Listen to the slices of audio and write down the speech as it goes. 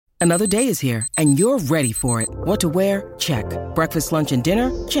Another day is here, and you're ready for it. What to wear? Check. Breakfast, lunch, and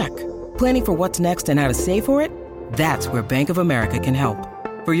dinner? Check. Planning for what's next and how to save for it? That's where Bank of America can help.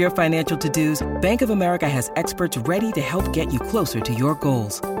 For your financial to-dos, Bank of America has experts ready to help get you closer to your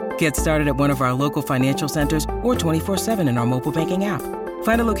goals. Get started at one of our local financial centers or 24/7 in our mobile banking app.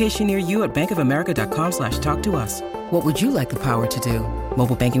 Find a location near you at bankofamerica.com/talktous. What would you like the power to do?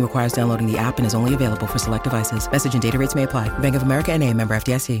 Mobile banking requires downloading the app and is only available for select devices. Message and data rates may apply. Bank of America N.A., member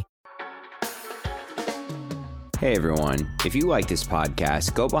FDIC. Hey everyone, if you like this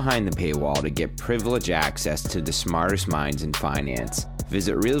podcast, go behind the paywall to get privileged access to the smartest minds in finance.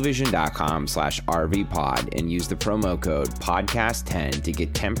 Visit realvision.com/RVPod and use the promo code podcast10 to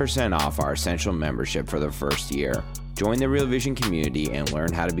get 10% off our essential membership for the first year. Join the Real Vision community and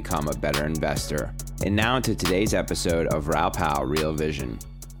learn how to become a better investor. And now into today's episode of Raoul Pal Real Vision.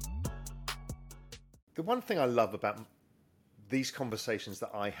 The one thing I love about these conversations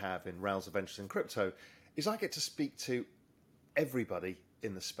that I have in Raoul's Adventures in Crypto is I get to speak to everybody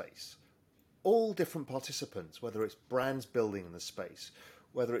in the space. All different participants, whether it's brands building in the space,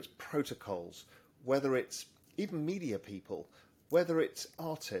 whether it's protocols, whether it's even media people, whether it's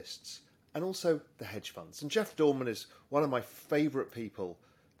artists, and also the hedge funds. And Jeff Dorman is one of my favorite people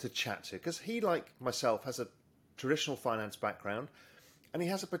to chat to because he, like myself, has a traditional finance background and he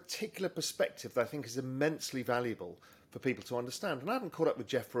has a particular perspective that I think is immensely valuable for people to understand. And I haven't caught up with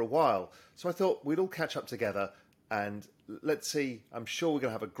Jeff for a while, so I thought we'd all catch up together and let's see. I'm sure we're going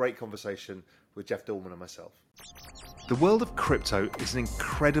to have a great conversation with Jeff Dorman and myself. The world of crypto is an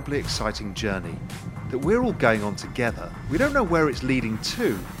incredibly exciting journey that we're all going on together. We don't know where it's leading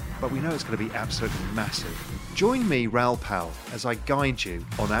to, but we know it's going to be absolutely massive. Join me, Raoul Pal, as I guide you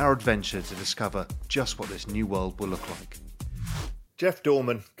on our adventure to discover just what this new world will look like. Jeff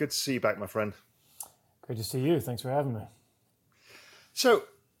Dorman, good to see you back, my friend. Great to see you. Thanks for having me. So,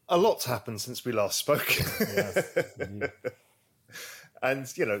 a lot's happened since we last spoke. Yes, indeed. And,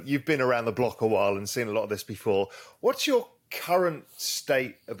 you know, you've been around the block a while and seen a lot of this before. What's your current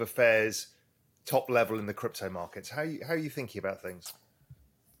state of affairs, top level in the crypto markets? How are you thinking about things?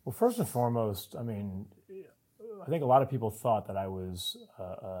 Well, first and foremost, I mean, I think a lot of people thought that I was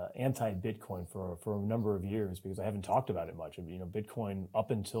anti-Bitcoin for a number of years because I haven't talked about it much. You know, Bitcoin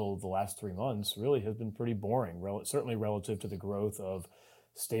up until the last 3 months really has been pretty boring, certainly relative to the growth of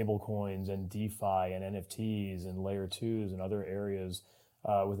stable coins and DeFi and NFTs and layer 2s and other areas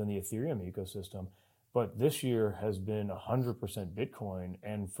within the Ethereum ecosystem. But this year has been 100% Bitcoin,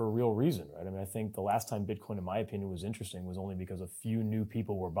 and for real reason, right? I mean, I think the last time Bitcoin, in my opinion, was interesting was only because a few new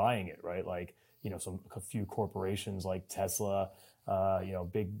people were buying it, right? Like, you know, a few corporations like Tesla,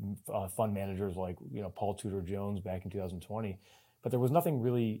 big fund managers like, you know, Paul Tudor Jones back in 2020. But there was nothing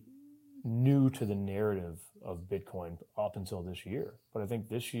really new to the narrative of Bitcoin up until this year. But I think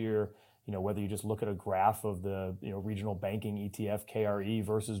this year, you know, whether you just look at a graph of the, you know, regional banking ETF, KRE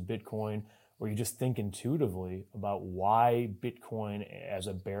versus Bitcoin, or you just think intuitively about why Bitcoin as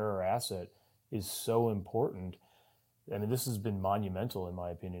a bearer asset is so important. I mean, this has been monumental in my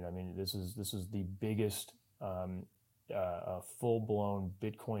opinion. I mean, this is the biggest full-blown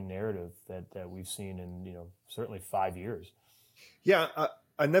Bitcoin narrative that we've seen in, you know, certainly 5 years. Yeah,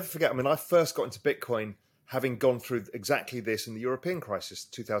 I never forget. I mean, I first got into Bitcoin having gone through exactly this in the European crisis,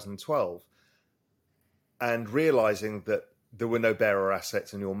 2012, and realizing that there were no bearer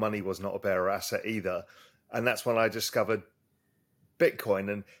assets and your money was not a bearer asset either. And that's when I discovered Bitcoin.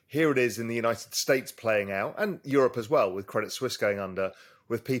 And here it is in the United States playing out, and Europe as well, with Credit Suisse going under,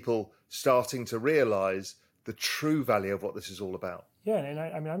 with people starting to realize the true value of what this is all about. Yeah, and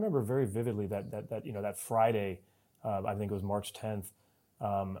I mean, I remember very vividly that you know, that Friday, I think it was March 10th.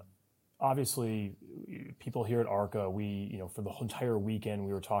 Obviously, people here at ARCA, you know, for the entire weekend,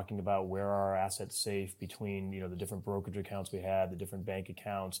 we were talking about where are our assets safe between, you know, the different brokerage accounts we had, the different bank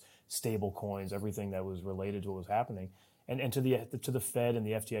accounts, stable coins, everything that was related to what was happening. And to the Fed and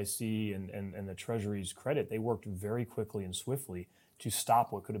the FDIC and the Treasury's credit, they worked very quickly and swiftly to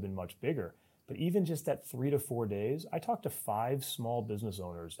stop what could have been much bigger. But even just that 3 to 4 days, I talked to 5 small business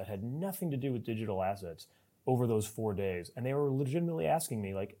owners that had nothing to do with digital assets over those 4 days. And they were legitimately asking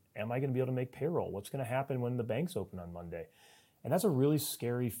me, like, am I going to be able to make payroll? What's going to happen when the banks open on Monday? And that's a really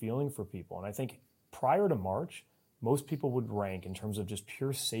scary feeling for people. And I think prior to March, most people would rank in terms of just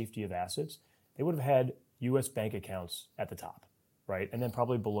pure safety of assets. They would have had U.S. bank accounts at the top, right? And then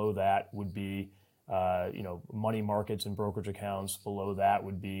probably below that would be, money markets and brokerage accounts. Below that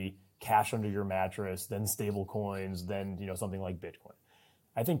would be cash under your mattress, then stable coins, then, you know, something like Bitcoin.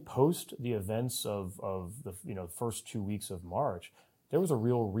 I think post the events of the first 2 weeks of March, there was a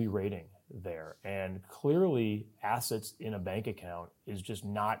real re-rating there. And clearly assets in a bank account is just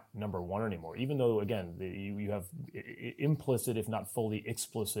not number one anymore, even though, again, you have implicit, if not fully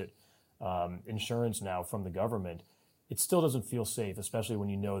explicit, insurance now from the government. It still doesn't feel safe, especially when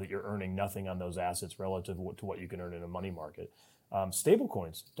you know that you're earning nothing on those assets relative to what you can earn in a money market. Stable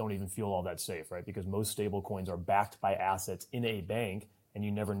coins don't even feel all that safe, right? Because most stable coins are backed by assets in a bank, and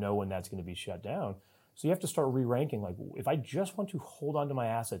you never know when that's going to be shut down. So you have to start re-ranking. Like, if I just want to hold on to my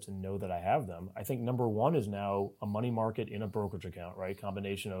assets and know that I have them, I think number one is now a money market in a brokerage account, right?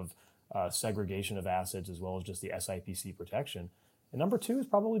 Combination of segregation of assets as well as just the SIPC protection. And number two is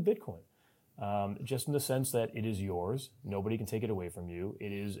probably Bitcoin. Just in the sense that it is yours. Nobody can take it away from you.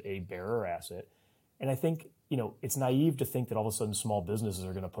 It is a bearer asset. And I think, it's naive to think that all of a sudden small businesses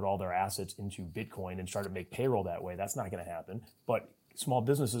are going to put all their assets into Bitcoin and start to make payroll that way. That's not going to happen. But small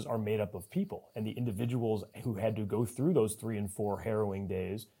businesses are made up of people, and the individuals who had to go through those 3 and 4 harrowing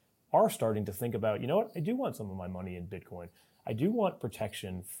days are starting to think about, I do want some of my money in Bitcoin. I do want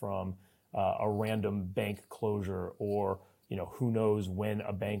protection from a random bank closure, or who knows when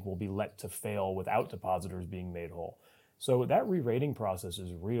a bank will be let to fail without depositors being made whole. So that re-rating process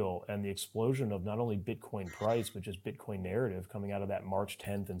is real, and the explosion of not only Bitcoin price, but just Bitcoin narrative coming out of that March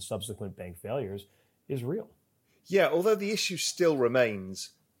 10th and subsequent bank failures is real. Yeah, although the issue still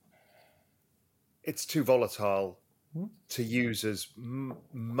remains, it's too volatile to use as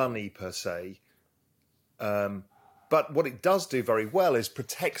money per se. But what it does do very well is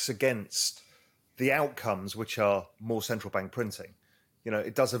protects against the outcomes, which are more central bank printing.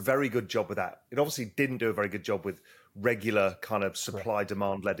 It does a very good job with that. It obviously didn't do a very good job with regular kind of supply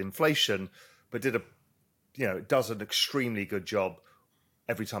demand led inflation, but it does an extremely good job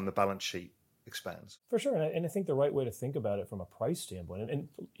every time the balance sheet expands. For sure. And I think the right way to think about it from a price standpoint, and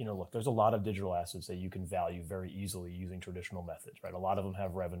look, there's a lot of digital assets that you can value very easily using traditional methods, right? A lot of them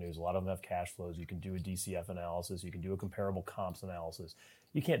have revenues, a lot of them have cash flows. You can do a DCF analysis, you can do a comparable comps analysis.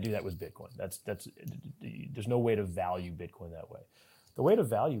 You can't do that with Bitcoin. There's no way to value Bitcoin that way. The way to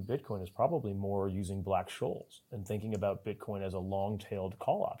value Bitcoin is probably more using Black-Scholes and thinking about Bitcoin as a long-tailed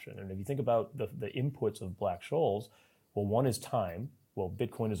call option. And if you think about the inputs of Black-Scholes, well, one is time. Well,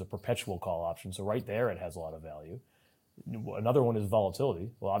 Bitcoin is a perpetual call option, so right there it has a lot of value. Another one is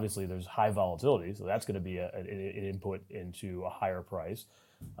volatility. Well, obviously there's high volatility, so that's going to be an input into a higher price.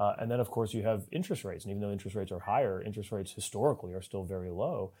 And then, of course, you have interest rates. And even though interest rates are higher, interest rates historically are still very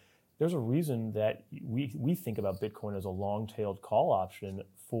low. There's a reason that we think about Bitcoin as a long-tailed call option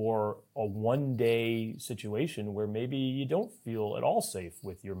for a one-day situation where maybe you don't feel at all safe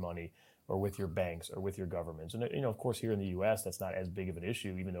with your money or with your banks or with your governments. And, of course, here in the U.S., that's not as big of an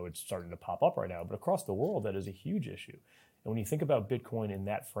issue, even though it's starting to pop up right now. But across the world, that is a huge issue. And when you think about Bitcoin in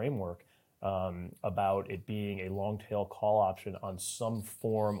that framework, about it being a long-tail call option on some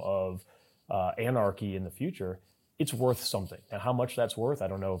form of anarchy in the future, it's worth something. Now, how much that's worth, I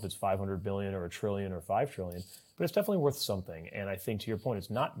don't know if it's 500 billion or a trillion or 5 trillion, but it's definitely worth something. And I think, to your point, it's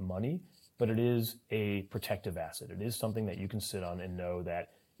not money, but it is a protective asset. It is something that you can sit on and know that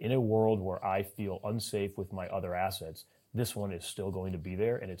in a world where I feel unsafe with my other assets, this one is still going to be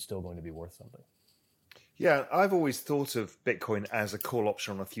there and it's still going to be worth something. Yeah, I've always thought of Bitcoin as a call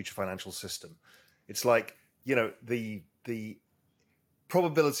option on a future financial system. It's like, the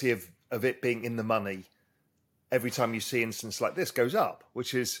probability of it being in the money every time you see an instance like this goes up,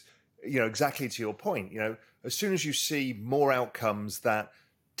 which is, exactly to your point. As soon as you see more outcomes that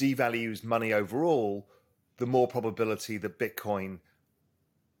devalues money overall, the more probability that Bitcoin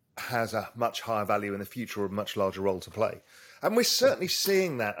has a much higher value in the future or a much larger role to play. And we're certainly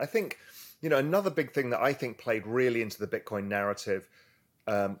seeing that. I think, another big thing that I think played really into the Bitcoin narrative,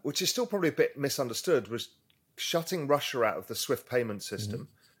 which is still probably a bit misunderstood, was shutting Russia out of the SWIFT payment system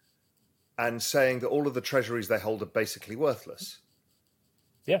and saying that all of the treasuries they hold are basically worthless.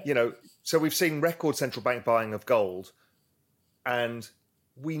 Yeah. So we've seen record central bank buying of gold, and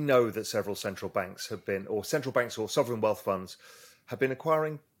we know that several central banks have been, or central banks or sovereign wealth funds have been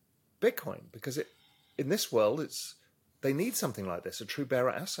acquiring Bitcoin because in this world, they need something like this, a true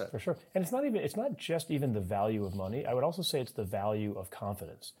bearer asset. For sure. And it's not just even the value of money. I would also say it's the value of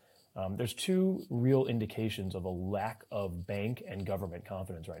confidence. There's two real indications of a lack of bank and government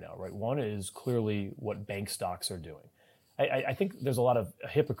confidence right now, right? One is clearly what bank stocks are doing. I think there's a lot of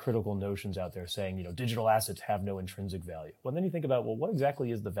hypocritical notions out there saying, digital assets have no intrinsic value. Well, then you think about, what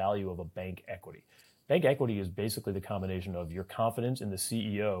exactly is the value of a bank equity? Bank equity is basically the combination of your confidence in the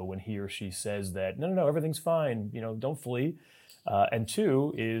CEO when he or she says that, no, everything's fine, don't flee. And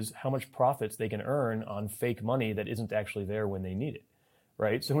two is how much profits they can earn on fake money that isn't actually there when they need it.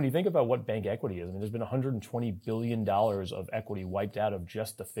 right? So when you think about what bank equity is, I mean, there's been $120 billion of equity wiped out of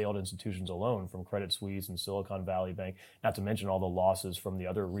just the failed institutions alone, from Credit Suisse and Silicon Valley Bank, not to mention all the losses from the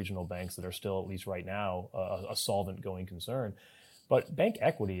other regional banks that are still, at least right now, a solvent going concern. But bank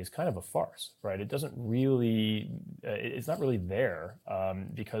equity is kind of a farce, right? It doesn't really, it's not really there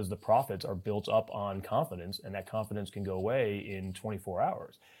because the profits are built up on confidence, and that confidence can go away in 24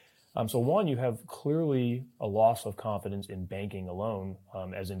 hours. So one, you have clearly a loss of confidence in banking alone,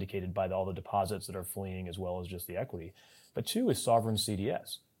 as indicated by all the deposits that are fleeing, as well as just the equity. But two is sovereign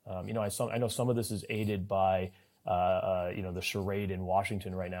CDS. I know some of this is aided by the charade in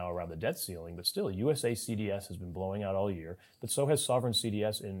Washington right now around the debt ceiling, but still, USA CDS has been blowing out all year, but so has sovereign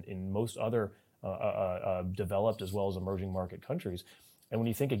CDS in most other developed as well as emerging market countries. And when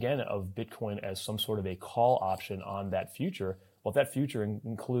you think again of Bitcoin as some sort of a call option on that future, well, if that future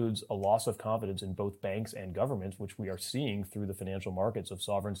includes a loss of confidence in both banks and governments, which we are seeing through the financial markets of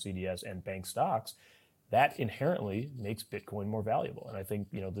sovereign CDS and bank stocks, that inherently makes Bitcoin more valuable. And I think,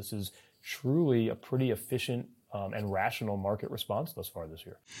 this is truly a pretty efficient and rational market response thus far this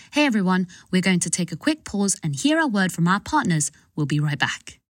year. Hey everyone, we're going to take a quick pause and hear a word from our partners. We'll be right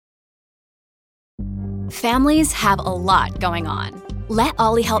back. Families have a lot going on. Let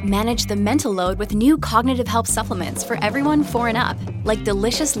Ollie help manage the mental load with new cognitive help supplements for everyone 4 and up, like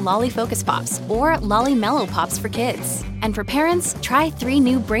delicious Lolly Focus Pops or Lolly Mellow Pops for kids. And for parents, try 3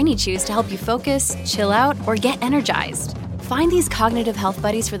 new Brainy Chews to help you focus, chill out, or get energized. Find these cognitive health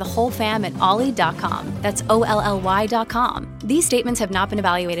buddies for the whole fam at ollie.com. That's OLLY.com. These statements have not been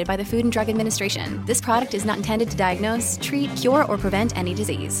evaluated by the Food and Drug Administration. This product is not intended to diagnose, treat, cure, or prevent any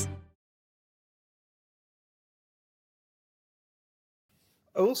disease.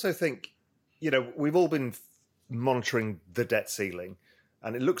 I also think, we've all been monitoring the debt ceiling,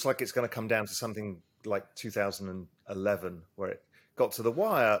 and it looks like it's going to come down to something like 2011, where it got to the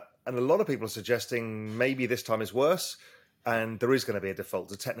wire, and a lot of people are suggesting maybe this time is worse, and there is going to be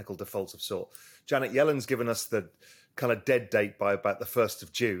a technical default of sort. Janet Yellen's given us the kind of dead date by about the 1st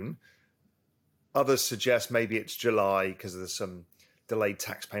of June. Others suggest maybe it's July because there's some delayed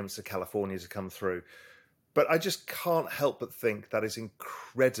tax payments to California to come through. But I just can't help but think that is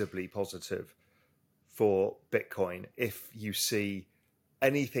incredibly positive for Bitcoin if you see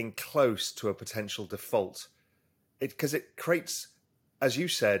anything close to a potential default. Because it creates, as you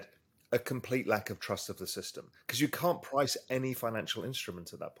said, a complete lack of trust of the system. Because you can't price any financial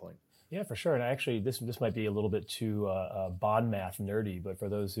instrument at that point. Yeah, for sure. And actually, this might be a little bit too bond math nerdy, but for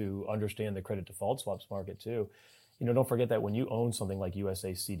those who understand the credit default swaps market too, don't forget that when you own something like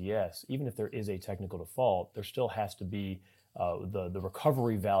USA CDS, even if there is a technical default, there still has to be the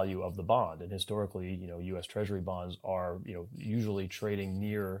recovery value of the bond. And historically, U.S. Treasury bonds are, usually trading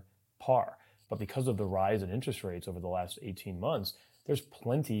near par. But because of the rise in interest rates over the last 18 months, there's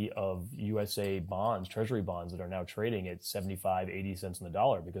plenty of USA bonds, Treasury bonds, that are now trading at 75, 80 cents on the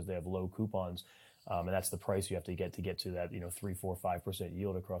dollar because they have low coupons. And that's the price you have to get to that, 3, 4, 5%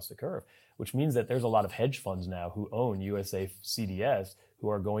 yield across the curve, which means that there's a lot of hedge funds now who own USA CDS who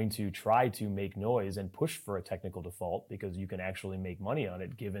are going to try to make noise and push for a technical default because you can actually make money on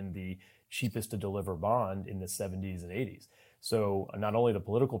it given the cheapest to deliver bond in the 70s and 80s. So not only the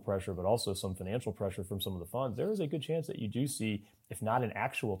political pressure, but also some financial pressure from some of the funds, there is a good chance that you do see, if not an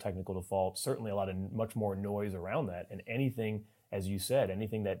actual technical default, certainly much more noise around that. And anything, as you said,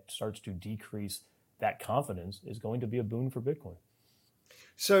 anything that starts to decrease that confidence is going to be a boon for Bitcoin.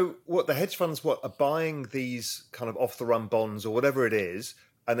 So what the hedge funds are buying these kind of off-the-run bonds or whatever it is,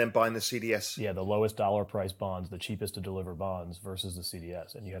 and then buying the CDS? Yeah, the lowest dollar price bonds, the cheapest to deliver bonds versus the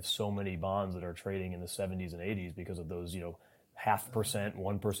CDS. And you have so many bonds that are trading in the 70s and 80s because of those, 0.5%,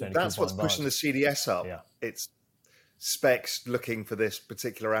 1% That's what's bonds. pushing the CDS up. Yeah. It's specs looking for this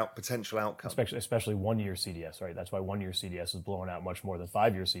particular potential outcome. Especially 1-year CDS, right? That's why 1-year CDS is blowing out much more than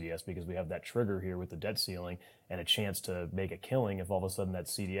 5-year CDS because we have that trigger here with the debt ceiling and a chance to make a killing if all of a sudden that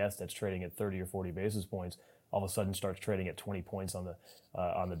CDS that's trading at 30 or 40 basis points all of a sudden starts trading at 20 points on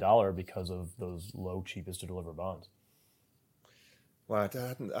the dollar because of those low, cheapest to deliver bonds. Wow,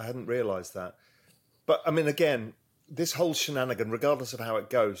 I hadn't realized that. But I mean, again, this whole shenanigan, regardless of how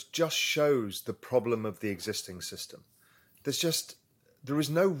it goes, just shows the problem of the existing system. There is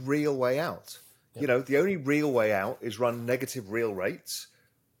no real way out. Yep. The only real way out is run negative real rates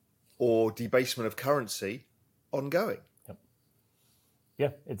or debasement of currency ongoing. Yep. Yeah,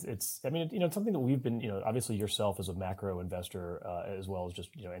 it's something that we've been, obviously yourself as a macro investor, as well as just,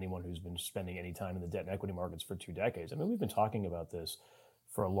 anyone who's been spending any time in the debt and equity markets for 2 decades. I mean, we've been talking about this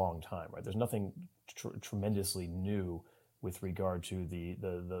for a long time, right? There's nothing tremendously new with regard to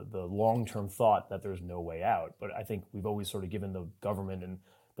the long-term thought that there's no way out. But I think we've always sort of given the government and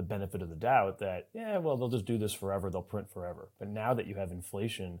the benefit of the doubt that, yeah, well, they'll just do this forever, they'll print forever. But now that you have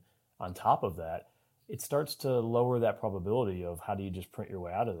inflation on top of that, it starts to lower that probability of how do you just print your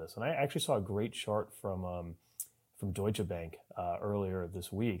way out of this. And I actually saw a great chart from Deutsche Bank earlier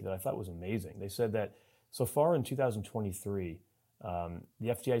this week that I thought was amazing. They said that so far in 2023, the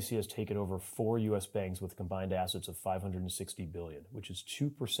FDIC has taken over 4 U.S. banks with combined assets of $560 billion, which is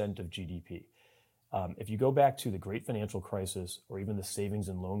 2% of GDP. If you go back to the Great Financial Crisis, or even the savings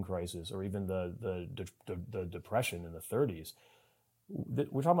and loan crisis, or even the Depression in the 30s,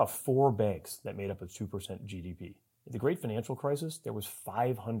 we're talking about 4 banks that made up of 2% GDP. In the Great Financial Crisis, there was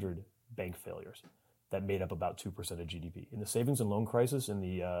 500 bank failures that made up about 2% of GDP. In the savings and loan crisis in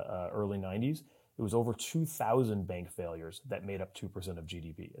the early 90s, it was over 2,000 bank failures that made up 2% of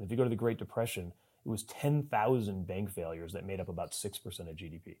GDP. And if you go to the Great Depression, it was 10,000 bank failures that made up about 6% of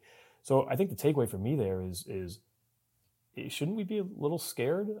GDP. So I think the takeaway for me there is shouldn't we be a little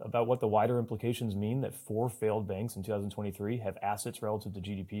scared about what the wider implications mean that 4 failed banks in 2023 have assets relative to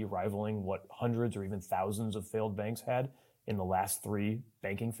GDP rivaling what hundreds or even thousands of failed banks had in the last 3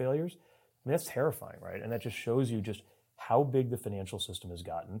 banking failures? I mean, that's terrifying, right? And that just shows you just how big the financial system has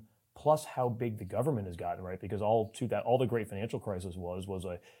gotten, plus how big the government has gotten, right? Because all the great financial crisis was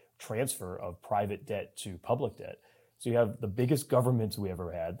a transfer of private debt to public debt. So you have the biggest governments we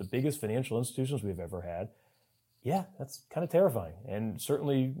ever had, the biggest financial institutions we've ever had. Yeah, that's kind of terrifying, and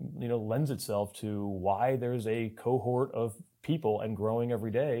certainly, lends itself to why there's a cohort of people, and growing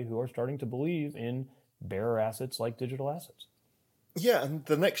every day, who are starting to believe in bearer assets like digital assets. Yeah, and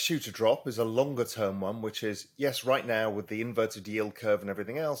the next shoe to drop is a longer term one, which is, yes, right now with the inverted yield curve and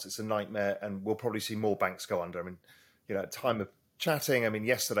everything else, it's a nightmare, and we'll probably see more banks go under. I mean, at time of chatting,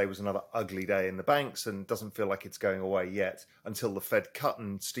 yesterday was another ugly day in the banks, and doesn't feel like it's going away yet until the Fed cut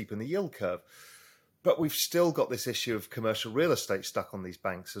and steepen the yield curve. But we've still got this issue of commercial real estate stuck on these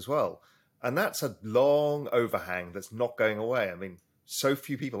banks as well. And that's a long overhang that's not going away. So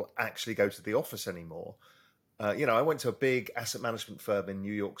few people actually go to the office anymore. I went to a big asset management firm in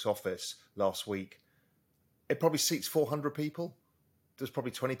New York's office last week. It probably seats 400 people. There's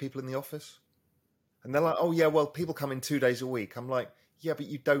probably 20 people in the office. And they're like, oh, yeah, well, people come in 2 days a week. I'm like, yeah, but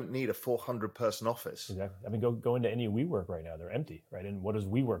you don't need a 400-person office. Exactly. Go into any WeWork right now. They're empty, right? And what is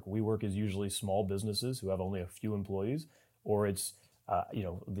WeWork? WeWork is usually small businesses who have only a few employees, or it's,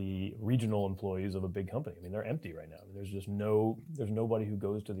 the regional employees of a big company. They're empty right now. There's nobody who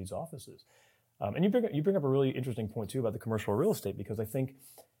goes to these offices. And you bring up a really interesting point, too, about the commercial real estate, because I think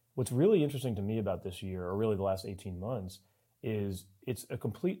what's really interesting to me about this year, or really the last 18 months, is it's a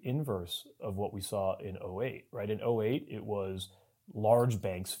complete inverse of what we saw in 2008, right? In 2008, it was large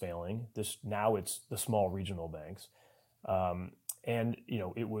banks failing. Now it's the small regional banks.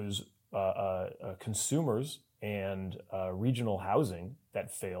 It was consumers and regional housing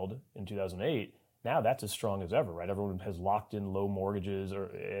that failed in 2008. Now that's as strong as ever, right? Everyone has locked in low mortgages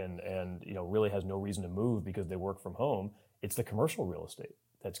and really has no reason to move because they work from home. It's the commercial real estate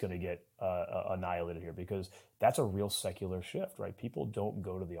that's going to get annihilated here, because that's a real secular shift, right? People don't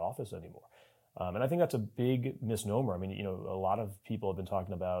go to the office anymore. And I think that's a big misnomer. A lot of people have been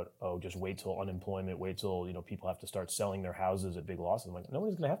talking about, just wait till unemployment, wait till, people have to start selling their houses at big losses. I'm like,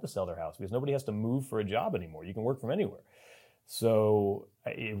 nobody's going to have to sell their house because nobody has to move for a job anymore. You can work from anywhere. So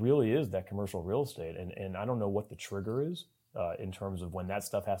it really is that commercial real estate. And I don't know what the trigger is in terms of when that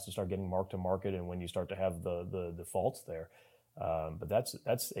stuff has to start getting marked to market and when you start to have the defaults there. But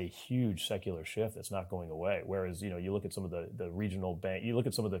that's a huge secular shift that's not going away. Whereas, you look at some of the regional bank, you look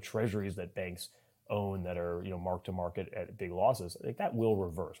at some of the treasuries that banks own that are, marked to market at big losses, that will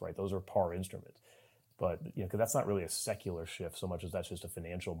reverse, right? Those are par instruments. But, because that's not really a secular shift so much as that's just a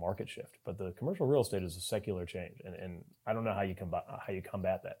financial market shift. But the commercial real estate is a secular change. And I don't know how you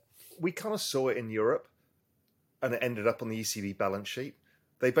combat that. We kind of saw it in Europe, and it ended up on the ECB balance sheet.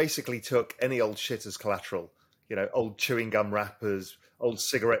 They basically took any old shit as collateral. Old chewing gum wrappers, old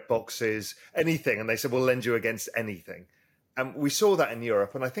cigarette boxes, anything. And they said, we'll lend you against anything. And we saw that in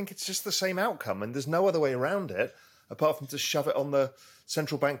Europe. And I think it's just the same outcome. And there's no other way around it apart from to shove it on the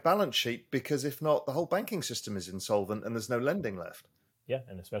central bank balance sheet, because if not, the whole banking system is insolvent and there's no lending left. Yeah,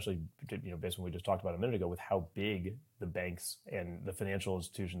 and especially, based on what we just talked about a minute ago with how big the banks and the financial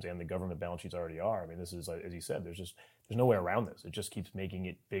institutions and the government balance sheets already are. This is, as you said, there's no way around this. It just keeps making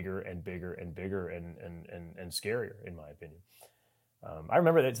it bigger and bigger and bigger and scarier, in my opinion. I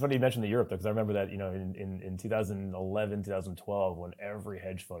remember that, it's funny you mentioned the Europe, though, because I remember that, in 2011, 2012, when every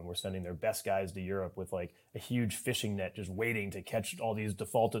hedge fund were sending their best guys to Europe with like a huge fishing net just waiting to catch all these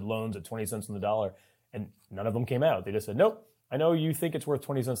defaulted loans at 20 cents on the dollar. And none of them came out. They just said, nope, I know you think it's worth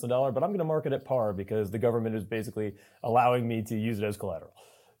 20 cents on the dollar, but I'm going to mark it at par because the government is basically allowing me to use it as collateral.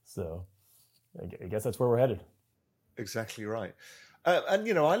 So I guess that's where we're headed. Exactly right.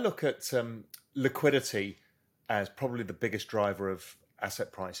 And, I look at liquidity as probably the biggest driver of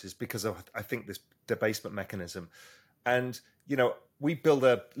asset prices because of, I think, this debasement mechanism. And, we build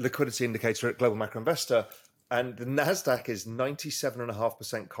a liquidity indicator at Global Macro Investor, and the NASDAQ is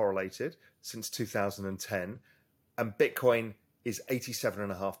 97.5% correlated since 2010, and Bitcoin is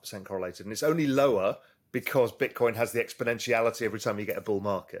 87.5% correlated. And it's only lower because Bitcoin has the exponentiality every time you get a bull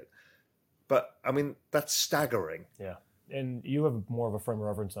market. But, that's staggering. Yeah. And you have more of a frame of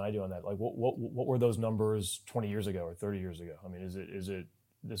reference than I do on that. Like, what were those numbers 20 years ago or 30 years ago?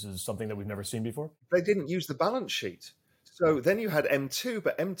 This is something that we've never seen before? They didn't use the balance sheet. So then you had M2,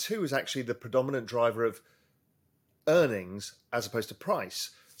 but M2 is actually the predominant driver of earnings as opposed to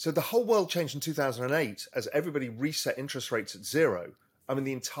price. So the whole world changed in 2008 as everybody reset interest rates at zero.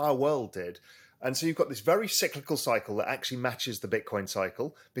 The entire world did. And so you've got this very cyclical cycle that actually matches the Bitcoin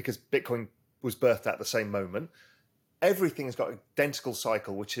cycle because Bitcoin was birthed at the same moment. Everything has got an identical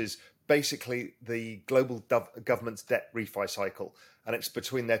cycle, which is basically the global government's debt refi cycle. And it's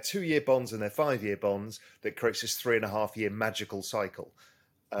between their 2-year bonds and their 5-year bonds that creates this 3.5-year magical cycle.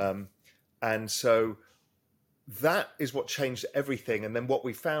 And so that is what changed everything. And then what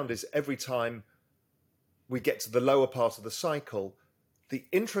we found is every time we get to the lower part of the cycle, the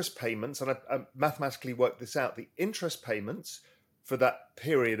interest payments, and I mathematically worked this out, the interest payments for that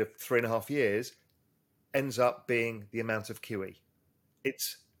period of 3.5 years ends up being the amount of QE.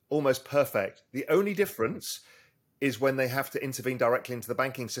 It's almost perfect. The only difference is when they have to intervene directly into the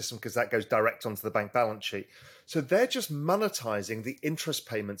banking system because that goes direct onto the bank balance sheet. So they're just monetizing the interest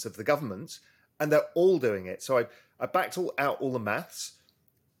payments of the government, and they're all doing it. So I backed out all the maths.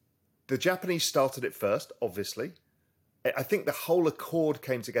 The Japanese started it first, obviously. I think the whole accord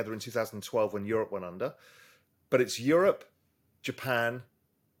came together in 2012 when Europe went under. But it's Europe, Japan,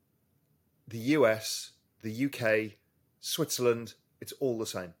 the US, the UK, Switzerland. It's all the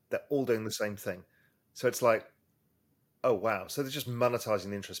same. They're all doing the same thing. So it's like, oh, wow. So they're just monetizing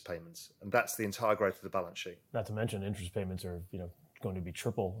the interest payments. And that's the entire growth of the balance sheet. Not to mention interest payments are, going to be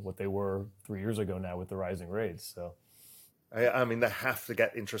triple what they were 3 years ago now with the rising rates. So, they have to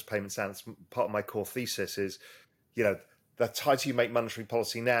get interest payments down. It's part of my core thesis is, the tighter you make monetary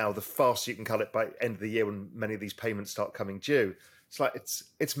policy now, the faster you can cut it by end of the year when many of these payments start coming due. It's like,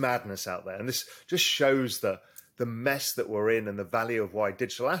 it's madness out there. And this just shows the mess that we're in and the value of why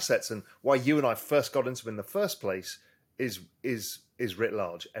digital assets and why you and I first got into them in the first place is writ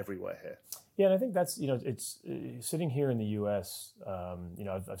large everywhere here. Yeah, and I think that's, it's sitting here in the U.S.,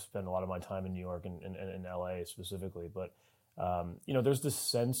 I've spent a lot of my time in New York and in L.A. specifically, but, there's this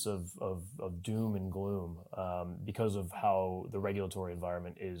sense of doom and gloom because of how the regulatory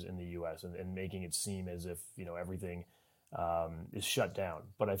environment is in the U.S. and making it seem as if, everything is shut down.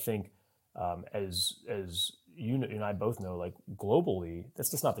 But I think as you and I both know, like globally,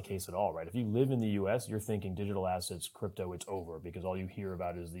 that's just not the case at all, right? If you live in the U.S., you're thinking digital assets, crypto, it's over because all you hear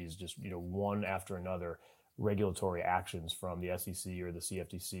about is these just, one after another regulatory actions from the SEC or the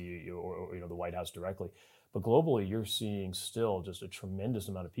CFTC or the White House directly. But globally, you're seeing still just a tremendous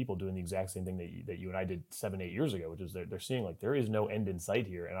amount of people doing the exact same thing that you and I did 7-8 years ago, which is they're seeing like there is no end in sight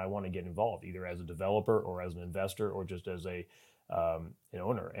here, and I want to get involved either as a developer or as an investor or just as an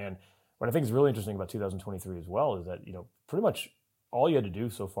owner. And what I think is really interesting about 2023 as well is that, pretty much all you had to do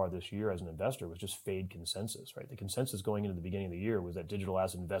so far this year as an investor was just fade consensus, right? The consensus going into the beginning of the year was that digital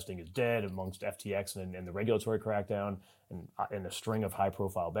asset investing is dead amongst FTX and the regulatory crackdown and a string of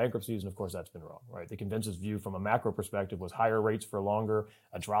high-profile bankruptcies. And of course, that's been wrong, right? The consensus view from a macro perspective was higher rates for longer,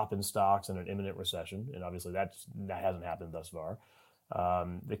 a drop in stocks, and an imminent recession. And obviously, that hasn't happened thus far.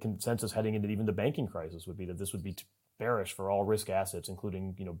 The consensus heading into even the banking crisis would be that this would be bearish for all risk assets,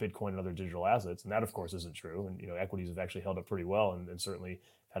 including Bitcoin and other digital assets, and that of course isn't true. And equities have actually held up pretty well, and certainly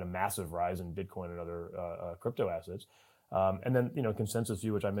had a massive rise in Bitcoin and other crypto assets. And then consensus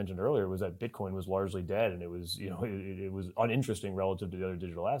view, which I mentioned earlier, was that Bitcoin was largely dead, and it was it was uninteresting relative to the other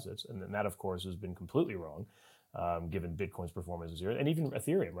digital assets, and then that of course has been completely wrong. Given Bitcoin's performance this year, and even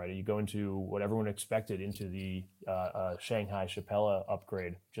Ethereum, right? You go into what everyone expected into the Shanghai Shapella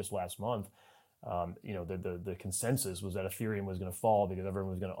upgrade just last month. The consensus was that Ethereum was going to fall because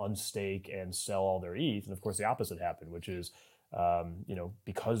everyone was going to unstake and sell all their ETH. And of course, the opposite happened, which is,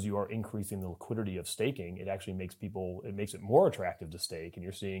 because you are increasing the liquidity of staking, it actually makes it more attractive to stake. And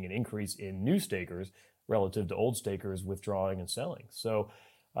you're seeing an increase in new stakers relative to old stakers withdrawing and selling. So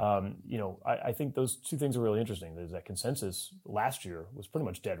I think those two things are really interesting. There's that consensus last year was pretty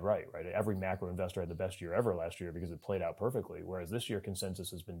much dead right? Every macro investor had the best year ever last year because it played out perfectly, whereas this year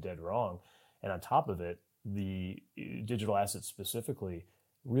consensus has been dead wrong. And on top of it, the digital assets specifically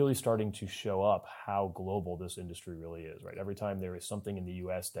really starting to show up how global this industry really is, right? Every time there is something in the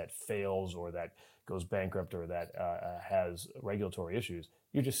U.S. that fails or that goes bankrupt or that has regulatory issues,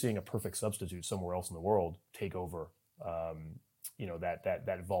 you're just seeing a perfect substitute somewhere else in the world take over,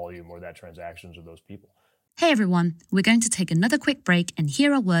 that volume or that transactions of those people. Hey everyone, we're going to take another quick break and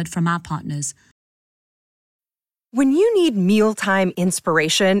hear a word from our partners. When you need mealtime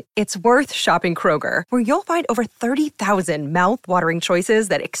inspiration, it's worth shopping Kroger, where you'll find over 30,000 mouth-watering choices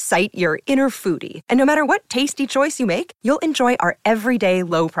that excite your inner foodie. And no matter what tasty choice you make, you'll enjoy our everyday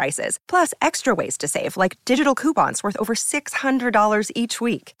low prices, plus extra ways to save, like digital coupons worth over $600 each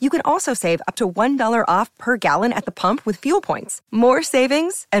week. You can also save up to $1 off per gallon at the pump with fuel points. More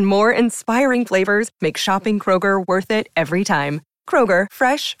savings and more inspiring flavors make shopping Kroger worth it every time. Kroger,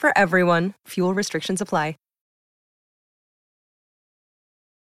 fresh for everyone. Fuel restrictions apply.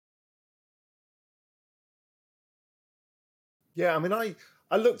 Yeah, I mean,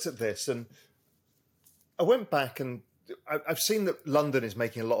 I looked at this and I went back and I've seen that London is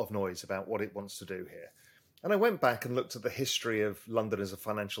making a lot of noise about what it wants to do here. And I went back and looked at the history of London as a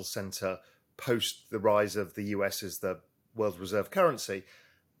financial centre post the rise of the US as the world reserve currency.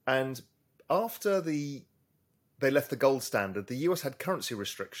 And after they left the gold standard, the US had currency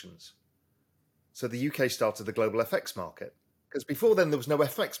restrictions. So the UK started the global FX market. Because before then, there was no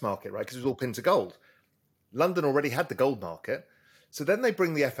FX market, right? Because it was all pinned to gold. London already had the gold market. So then they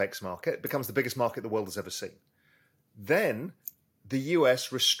bring the FX market. It becomes the biggest market the world has ever seen. Then the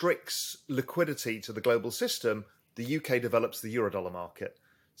US restricts liquidity to the global system. The UK develops the Eurodollar market.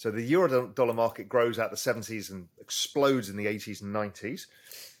 So the Eurodollar market grows out the 70s and explodes in the 80s and 90s.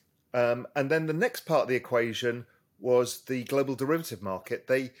 And then the next part of the equation was the global derivative market.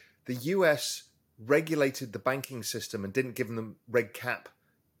 The US regulated the banking system and didn't give them reg cap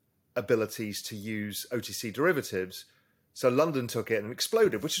abilities to use OTC derivatives. So London took it and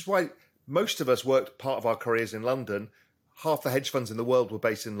exploded, which is why most of us worked part of our careers in London. Half the hedge funds in the world were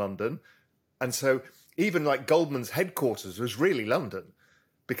based in London. And so even like Goldman's headquarters was really London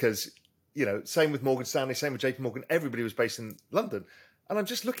because, same with Morgan Stanley, same with JP Morgan, everybody was based in London. And I'm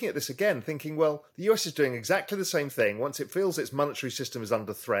just looking at this again thinking, well, the US is doing exactly the same thing. Once it feels its monetary system is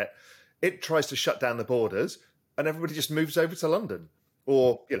under threat, it tries to shut down the borders and everybody just moves over to London.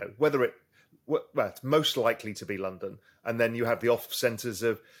 Or, it's most likely to be London. And then you have the off centres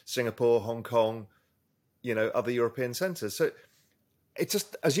of Singapore, Hong Kong, other European centres. So it's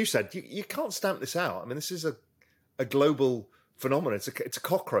just, as you said, you can't stamp this out. I mean, this is a global phenomenon. It's a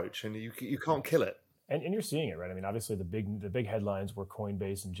cockroach and you can't kill it. And you're seeing it, right? I mean, obviously the big headlines were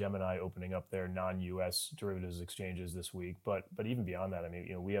Coinbase and Gemini opening up their non-US derivatives exchanges this week. But even beyond that, I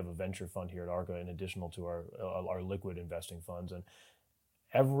mean, we have a venture fund here at Arca in addition to our liquid investing funds. And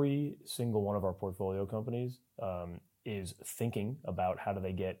every single one of our portfolio companies is thinking about how do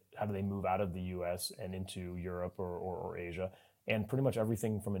they move out of the U.S. and into Europe or Asia, and pretty much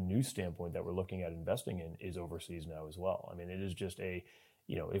everything from a news standpoint that we're looking at investing in is overseas now as well. I mean, it is just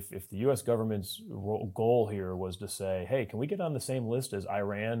if the U.S. government's goal here was to say, hey, can we get on the same list as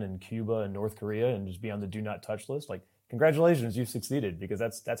Iran and Cuba and North Korea and just be on the do not touch list? Like, congratulations, you've succeeded, because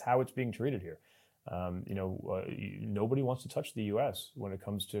that's how it's being treated here. Nobody wants to touch the U.S. when it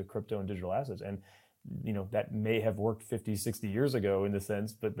comes to crypto and digital assets. And, that may have worked 50, 60 years ago in the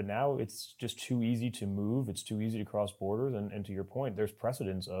sense, but now it's just too easy to move. It's too easy to cross borders. And to your point, there's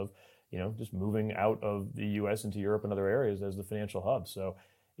precedence of, just moving out of the U.S. into Europe and other areas as the financial hub. So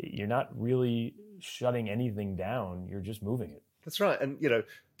you're not really shutting anything down. You're just moving it. That's right. And,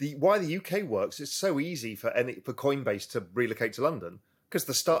 why the UK works, it's so easy for Coinbase to relocate to London.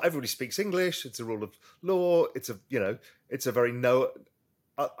 Because everybody speaks English. It's a rule of law. It's a very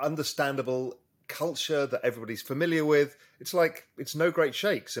understandable culture that everybody's familiar with. It's no great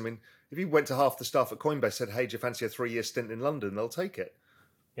shakes. I mean, if you went to half the staff at Coinbase said, "Hey, do you fancy a 3-year stint in London?" They'll take it.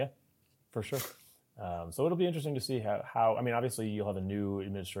 Yeah, for sure. So it'll be interesting to see how. I mean, obviously you'll have a new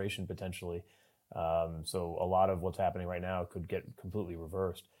administration potentially. So a lot of what's happening right now could get completely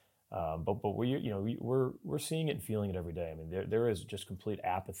reversed. But we're seeing it and feeling it every day. I mean, there is just complete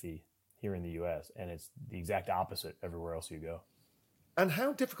apathy here in the U.S., and it's the exact opposite everywhere else you go. And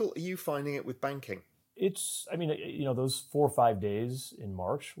how difficult are you finding it with banking? Those 4 or 5 days in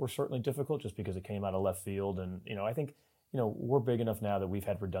March were certainly difficult just because it came out of left field. And, I think, we're big enough now that we've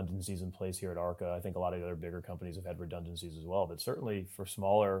had redundancies in place here at Arca. I think a lot of the other bigger companies have had redundancies as well. But certainly for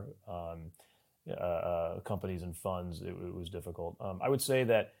smaller companies and funds, it was difficult. I would say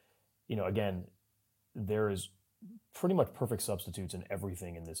that, again, there is pretty much perfect substitutes in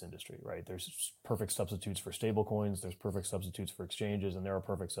everything in this industry, right? There's perfect substitutes for stable coins, there's perfect substitutes for exchanges, and there are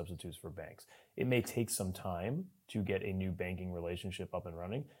perfect substitutes for banks. It may take some time to get a new banking relationship up and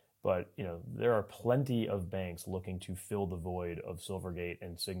running, but there are plenty of banks looking to fill the void of Silvergate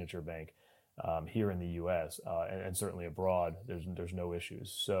and Signature Bank here in the U.S. And certainly abroad. There's no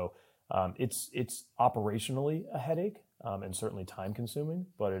issues. So it's operationally a headache and certainly time consuming,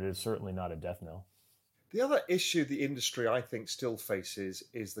 but it is certainly not a death knell. The other issue the industry, I think, still faces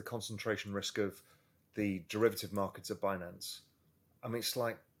is the concentration risk of the derivative markets at Binance. I mean, it's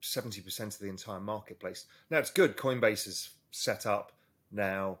like 70% of the entire marketplace. Now, it's good. Coinbase is set up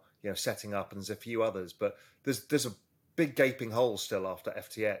now, setting up, and there's a few others, but there's a big gaping hole still after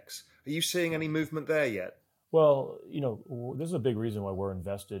FTX. Are you seeing any movement there yet? Well, this is a big reason why we're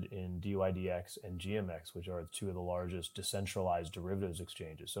invested in DYDX and GMX, which are two of the largest decentralized derivatives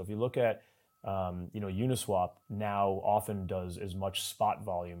exchanges. So if you look at Uniswap now often does as much spot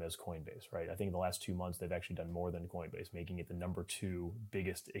volume as Coinbase, right? I think in the last 2 months, they've actually done more than Coinbase, making it the number 2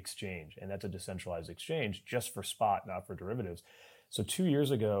 biggest exchange. And that's a decentralized exchange just for spot, not for derivatives. So 2 years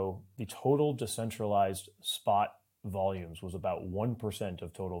ago, the total decentralized spot volumes was about 1%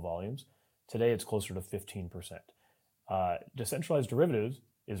 of total volumes. Today, it's closer to 15%. Decentralized derivatives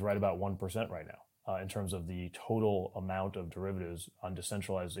is right about 1% right now. In terms of the total amount of derivatives on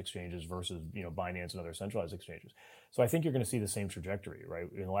decentralized exchanges versus Binance and other centralized exchanges. So I think you're going to see the same trajectory, right?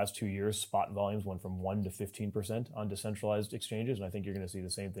 In the last 2 years, spot volumes went from 1 to 15% on decentralized exchanges, and I think you're going to see the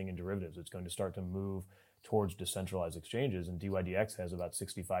same thing in derivatives. It's going to start to move towards decentralized exchanges, and DYDX has about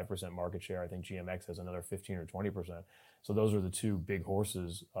 65% market share. I think GMX has another 15 or 20%. So those are the two big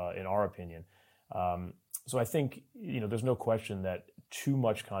horses, in our opinion. So I think, there's no question that too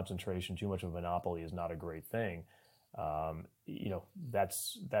much concentration, too much of a monopoly is not a great thing. That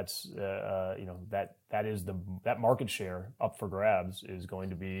market share up for grabs is going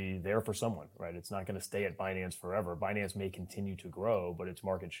to be there for someone, right? It's not going to stay at Binance forever. Binance may continue to grow, but its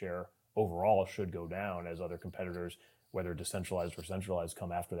market share overall should go down as other competitors, whether decentralized or centralized,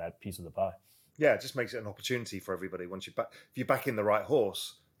 come after that piece of the pie. Yeah, it just makes it an opportunity for everybody. If you back in the right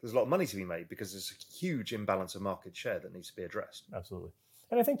horse, there's a lot of money to be made because there's a huge imbalance of market share that needs to be addressed. Absolutely.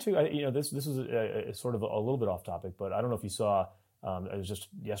 And I think, too, this is a sort of a little bit off topic, but I don't know if you saw, it was just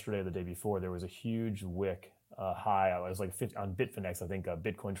yesterday or the day before, there was a huge wick high. I was like on Bitfinex, I think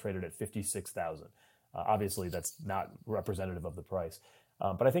Bitcoin traded at 56,000. Obviously, that's not representative of the price.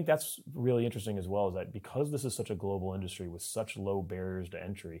 But I think that's really interesting as well, is that because this is such a global industry with such low barriers to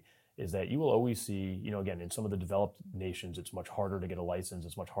entry, is that you will always see, again, in some of the developed nations, it's much harder to get a license,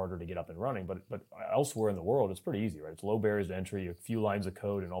 it's much harder to get up and running, but elsewhere in the world, it's pretty easy, right? It's low barriers to entry, a few lines of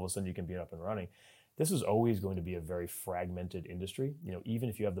code, and all of a sudden you can be up and running. This is always going to be a very fragmented industry. Even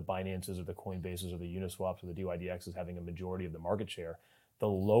if you have the Binances or the Coinbases or the Uniswaps or the DYDXs having a majority of the market share, the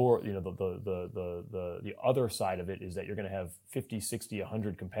lower, the other side of it is that you're going to have 50, 60,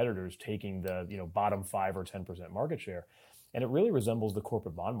 100 competitors taking the, bottom 5 or 10% market share. And it really resembles the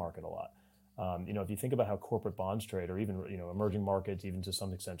corporate bond market a lot. If you think about how corporate bonds trade, or even, emerging markets, even to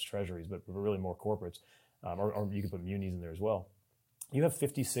some extent treasuries, but really more corporates, or you could put munis in there as well. You have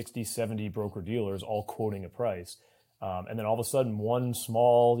 50, 60, 70 broker dealers all quoting a price. And then all of a sudden, one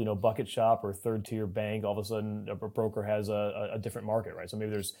small, bucket shop or third tier bank, all of a sudden a broker has a different market, right? So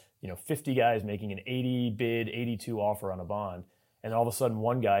maybe there's, 50 guys making an 80 bid, 82 offer on a bond. And all of a sudden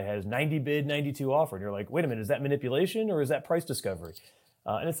one guy has 90 bid, 92 offer. And you're like, wait a minute, is that manipulation or is that price discovery?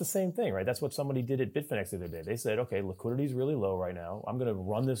 And it's the same thing, right? That's what somebody did at Bitfinex the other day. They said, okay, liquidity is really low right now. I'm going to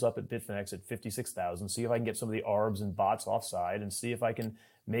run this up at Bitfinex at 56,000, see if I can get some of the ARBs and bots offside, and see if I can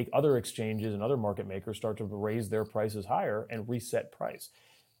make other exchanges and other market makers start to raise their prices higher and reset price.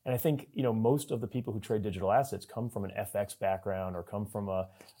 And I think, most of the people who trade digital assets come from an FX background or come from a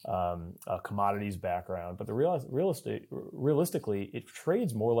commodities background. But realistically, it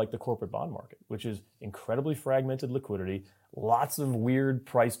trades more like the corporate bond market, which is incredibly fragmented liquidity, lots of weird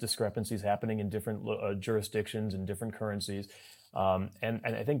price discrepancies happening in different jurisdictions and different currencies. And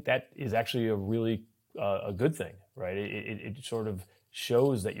I think that is actually a really a good thing, right? It sort of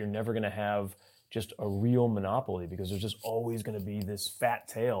shows that you're never going to have just a real monopoly, because there's just always going to be this fat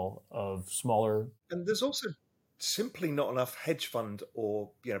tail of smaller. And there's also simply not enough hedge fund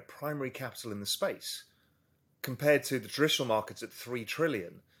or primary capital in the space compared to the traditional markets at 3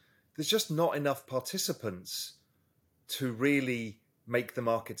 trillion. There's just not enough participants to really make the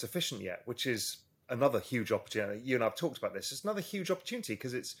markets efficient yet, which is another huge opportunity. You and I have talked about this. It's another huge opportunity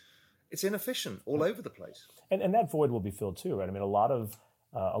because it's inefficient all over the place. And that void will be filled too, right? I mean, a lot of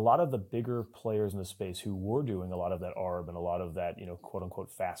a lot of the bigger players in the space who were doing a lot of that ARB and a lot of that, quote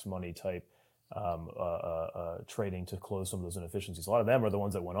unquote, fast money type trading to close some of those inefficiencies. A lot of them are the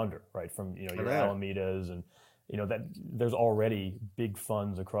ones that went under, right? From, your Alamedas and, that there's already big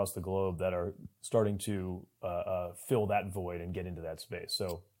funds across the globe that are starting to fill that void and get into that space.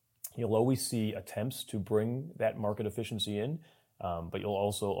 So you'll always see attempts to bring that market efficiency in, but you'll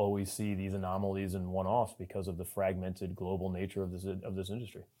also always see these anomalies and one-offs because of the fragmented global nature of this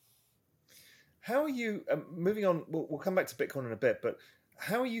industry. How are you moving on? We'll come back to Bitcoin in a bit, but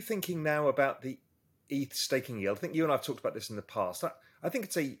how are you thinking now about the ETH staking yield? I think you and I have talked about this in the past. I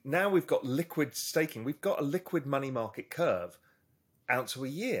think now we've got liquid staking. We've got a liquid money market curve out to a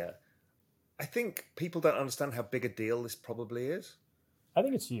year. I think people don't understand how big a deal this probably is. I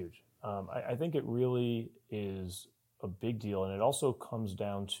think it's huge. I think it really is a big deal, and it also comes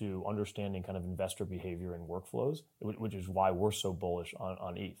down to understanding kind of investor behavior and workflows, which is why we're so bullish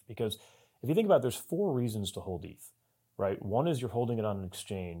on ETH. Because if you think about it, there's 4 reasons to hold ETH. Right. One is you're holding it on an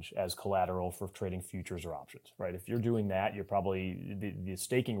exchange as collateral for trading futures or options. Right. If you're doing that, you're probably the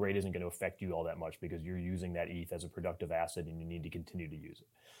staking rate isn't going to affect you all that much because you're using that ETH as a productive asset and you need to continue to use it.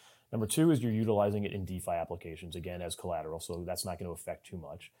 Number 2 is you're utilizing it in DeFi applications, again, as collateral. So that's not going to affect too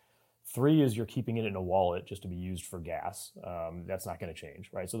much. 3 is you're keeping it in a wallet just to be used for gas. That's not going to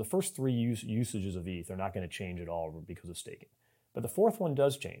change. Right. So the first 3 usages of ETH are not going to change at all because of staking. But the 4th one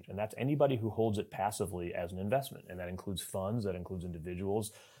does change, and that's anybody who holds it passively as an investment, and that includes funds, that includes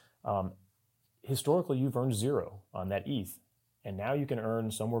individuals. Historically, you've earned 0 on that ETH, and now you can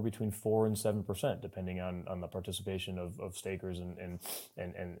earn somewhere between 4 and 7%, depending on the participation of stakers and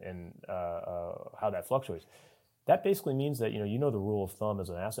how that fluctuates. That basically means that you know the rule of thumb as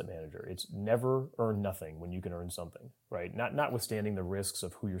an asset manager. It's never earn nothing when you can earn something, right? Notwithstanding the risks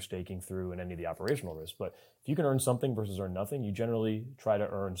of who you're staking through and any of the operational risks, but if you can earn something versus earn nothing, you generally try to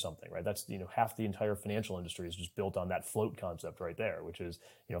earn something, right? That's half the entire financial industry is just built on that float concept right there, which is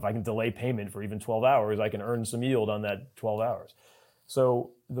if I can delay payment for even 12 hours, I can earn some yield on that 12 hours.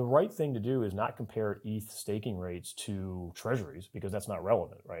 So the right thing to do is not compare ETH staking rates to treasuries because that's not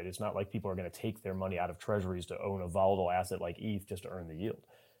relevant, right? It's not like people are going to take their money out of treasuries to own a volatile asset like ETH just to earn the yield.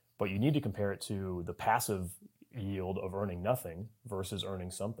 But you need to compare it to the passive yield of earning nothing versus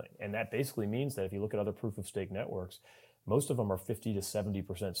earning something. And that basically means that if you look at other proof of stake networks, most of them are 50 to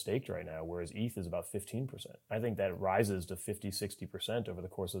 70% staked right now, whereas ETH is about 15%. I think that rises to 50, 60% over the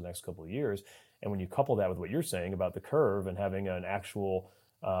course of the next couple of years. And when you couple that with what you're saying about the curve and having an actual,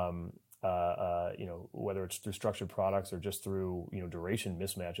 whether it's through structured products or just through, duration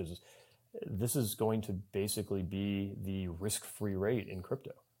mismatches, this is going to basically be the risk-free rate in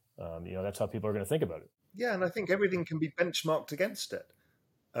crypto. That's how people are going to think about it. Yeah, and I think everything can be benchmarked against it.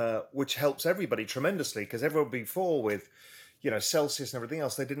 Which helps everybody tremendously because everyone before with, Celsius and everything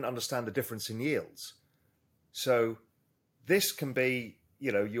else, they didn't understand the difference in yields. So this can be,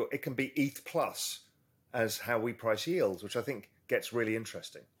 it can be ETH plus as how we price yields, which I think gets really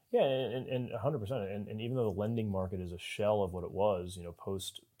interesting. Yeah, and 100%. And even though the lending market is a shell of what it was,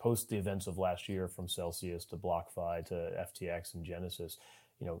 post the events of last year from Celsius to BlockFi to FTX and Genesis,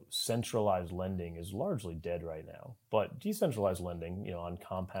 centralized lending is largely dead right now. But decentralized lending, on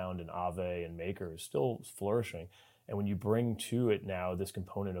Compound and Aave and Maker is still flourishing. And when you bring to it now this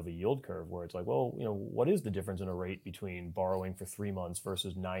component of a yield curve where it's like, well, what is the difference in a rate between borrowing for 3 months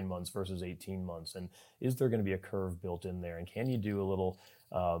versus 9 months versus 18 months? And is there going to be a curve built in there? And can you do a little,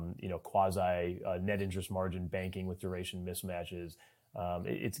 quasi net interest margin banking with duration mismatches?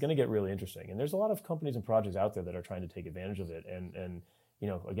 It's going to get really interesting. And there's a lot of companies and projects out there that are trying to take advantage of it. And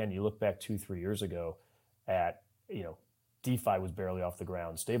again, you look back 2-3 years ago at, DeFi was barely off the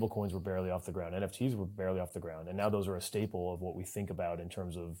ground. Stablecoins were barely off the ground. NFTs were barely off the ground. And now those are a staple of what we think about in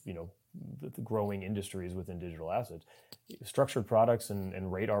terms of, the growing industries within digital assets. Structured products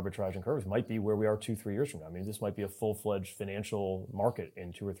and rate arbitrage and curves might be where we are 2-3 years from now. I mean, this might be a full-fledged financial market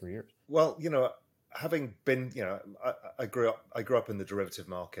in 2 or 3 years. Well, having been, I grew up in the derivative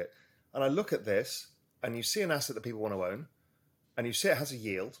market, and I look at this and you see an asset that people want to own, and you see it has a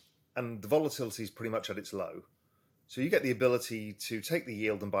yield, and the volatility is pretty much at its low. So you get the ability to take the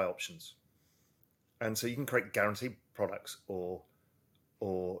yield and buy options. And so you can create guaranteed products or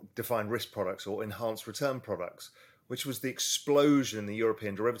defined risk products or enhanced return products, which was the explosion in the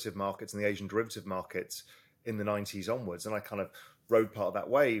European derivative markets and the Asian derivative markets in the 90s onwards. And I kind of rode part of that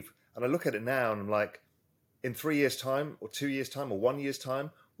wave. And I look at it now and I'm like, in 3 years' time or 2 years' time or 1 year's time,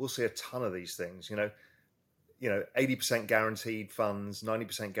 we'll see a ton of these things, 80% guaranteed funds,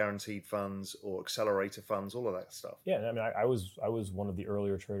 90% guaranteed funds, or accelerator funds, all of that stuff. Yeah, I mean, I was one of the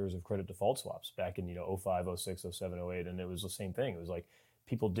earlier traders of credit default swaps back in 05, 06, 07, 08, and it was the same thing. It was like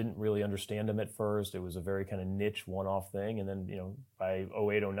people didn't really understand them at first. It was a very kind of niche one-off thing. And then, by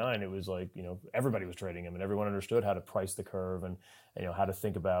 08, 09, it was like, everybody was trading them and everyone understood how to price the curve and, how to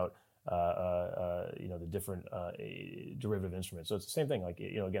think about, the different derivative instruments. So it's the same thing. Like,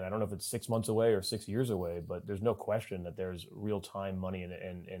 again, I don't know if it's 6 months away or 6 years away, but there's no question that there's real-time money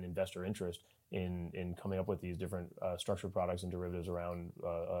and investor interest in coming up with these different structured products and derivatives around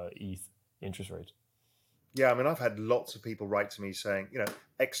ETH interest rates. Yeah, I mean, I've had lots of people write to me saying,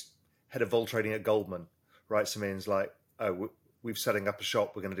 ex-head of vol trading at Goldman writes to me and is like, oh, we're setting up a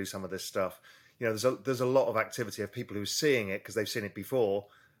shop, we're going to do some of this stuff. There's a lot of activity of people who are seeing it because they've seen it before,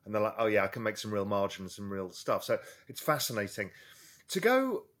 and they're like, oh yeah, I can make some real margin, some real stuff. So it's fascinating. To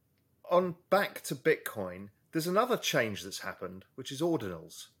go on back to Bitcoin, there's another change that's happened, which is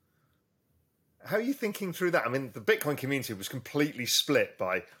ordinals. How are you thinking through that? I mean, the Bitcoin community was completely split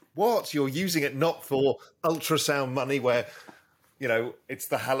by, what? You're using it not for ultrasound money where, it's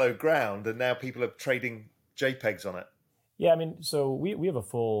the hallowed ground, and now people are trading JPEGs on it. Yeah, I mean, so we have a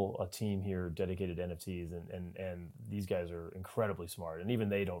full team here dedicated to NFTs, and these guys are incredibly smart. And even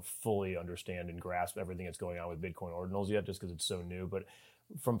they don't fully understand and grasp everything that's going on with Bitcoin ordinals yet, just because it's so new. But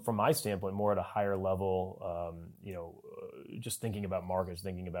from my standpoint, more at a higher level, just thinking about markets,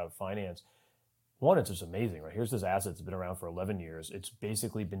 thinking about finance, one, it's just amazing, right? Here's this asset that's been around for 11 years. It's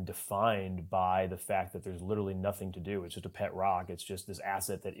basically been defined by the fact that there's literally nothing to do. It's just a pet rock. It's just this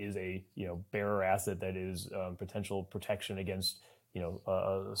asset that is a, bearer asset that is potential protection against,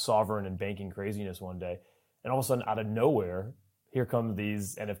 sovereign and banking craziness one day. And all of a sudden, out of nowhere, here come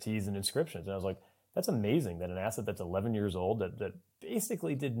these NFTs and inscriptions. And I was like, that's amazing that an asset that's 11 years old that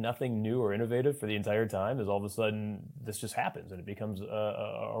basically did nothing new or innovative for the entire time is all of a sudden, this just happens and it becomes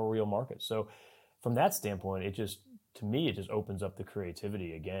a real market. So from that standpoint, it just opens up the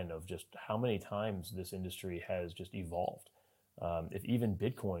creativity again of just how many times this industry has just evolved. If even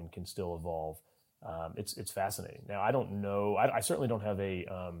Bitcoin can still evolve, it's fascinating. Now, I don't know. I certainly don't have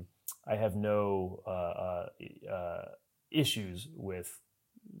I have no issues with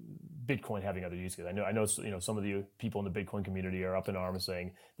Bitcoin having other use cases. I know. Some of the people in the Bitcoin community are up in arms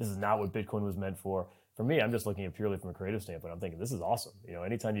saying this is not what Bitcoin was meant for. For me, I'm just looking at purely from a creative standpoint. I'm thinking this is awesome.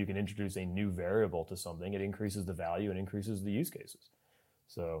 Anytime you can introduce a new variable to something, it increases the value and increases the use cases.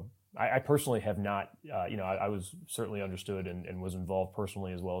 So I personally have not, I was certainly understood and was involved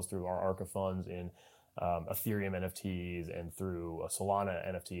personally as well as through our ARCA funds in Ethereum NFTs and through Solana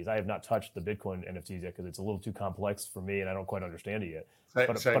NFTs. I have not touched the Bitcoin NFTs yet because it's a little too complex for me and I don't quite understand it yet.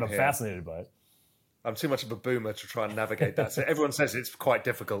 But I'm fascinated by it. I'm too much of a boomer to try and navigate that. So everyone says it's quite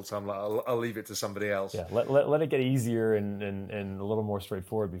difficult, so I'm like, I'll leave it to somebody else. Yeah, let it get easier and a little more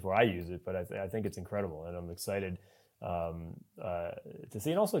straightforward before I use it. But I think it's incredible, and I'm excited to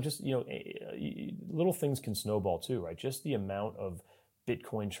see. And also, just little things can snowball too, right? Just the amount of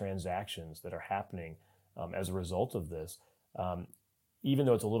Bitcoin transactions that are happening as a result of this. Even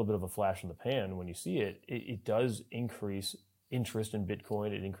though it's a little bit of a flash in the pan, when you see it, it does increase interest in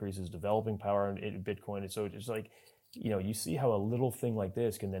Bitcoin. It increases developing power in Bitcoin. And so it's like, you see how a little thing like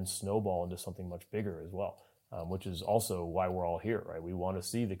this can then snowball into something much bigger as well, which is also why we're all here, right? We want to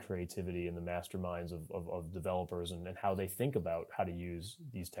see the creativity and the masterminds of developers and how they think about how to use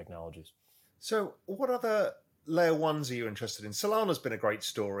these technologies. So what other layer ones are you interested in? Solana's been a great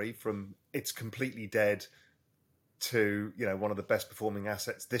story from it's completely dead to, one of the best performing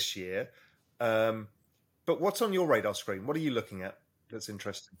assets this year. But what's on your radar screen? What are you looking at that's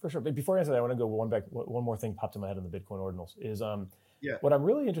interesting? For sure. But before I answer that, I want to go one more thing popped in my head on the Bitcoin ordinals is what I'm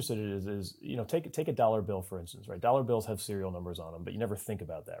really interested in is take a dollar bill, for instance, right? Dollar bills have serial numbers on them, but you never think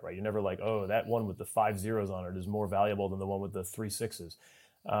about that, right? You're never like, oh, that one with the 5 zeros on it is more valuable than the one with the 3 6s.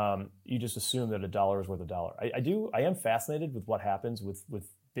 You just assume that a dollar is worth a dollar. I am fascinated with what happens with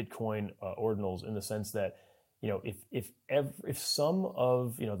Bitcoin ordinals in the sense that, if some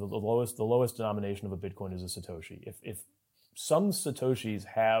of, the lowest denomination of a Bitcoin is a Satoshi, if some Satoshis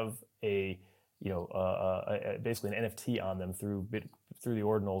have basically an NFT on them through the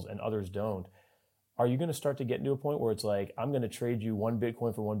ordinals and others don't, are you going to start to get to a point where it's like, I'm going to trade you one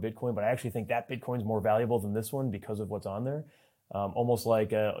Bitcoin for one Bitcoin, but I actually think that Bitcoin's more valuable than this one because of what's on there? Almost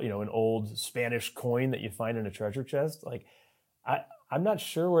like an old Spanish coin that you find in a treasure chest. Like, I'm not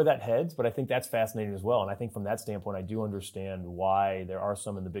sure where that heads, but I think that's fascinating as well. And I think from that standpoint, I do understand why there are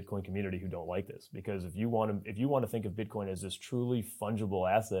some in the Bitcoin community who don't like this. Because if you want to think of Bitcoin as this truly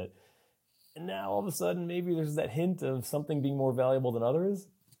fungible asset, and now all of a sudden maybe there's that hint of something being more valuable than others,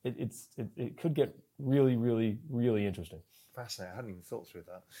 it could get really, really, really interesting. Fascinating. I hadn't even thought through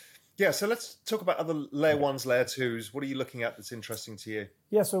that. Yeah, so let's talk about other layer ones, layer twos. What are you looking at that's interesting to you?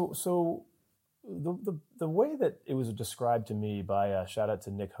 Yeah, so the way that it was described to me by shout out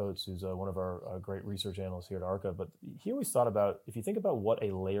to Nick Holtz, who's one of our great research analysts here at ARCA, but he always thought about, if you think about what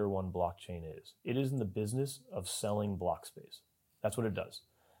a layer one blockchain is, it is in the business of selling block space. That's what it does.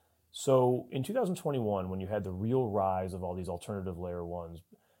 So in 2021, when you had the real rise of all these alternative layer ones,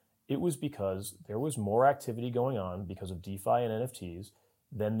 it was because there was more activity going on because of DeFi and NFTs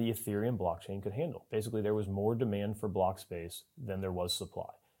than the Ethereum blockchain could handle. Basically, there was more demand for block space than there was supply.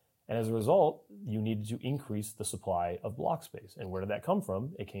 And as a result, you needed to increase the supply of block space. And where did that come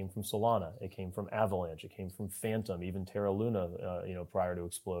from? It came from Solana. It came from Avalanche. It came from Phantom, even Terra Luna, prior to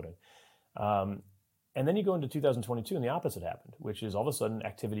exploding. And then you go into 2022 and the opposite happened, which is all of a sudden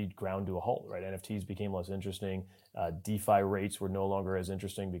activity ground to a halt, right? NFTs became less interesting. DeFi rates were no longer as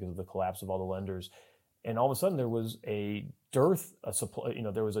interesting because of the collapse of all the lenders. And all of a sudden there was a dearth, a supply,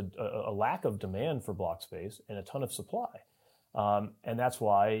 there was a lack of demand for block space and a ton of supply. And that's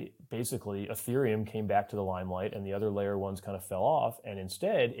why basically Ethereum came back to the limelight and the other layer ones kind of fell off. And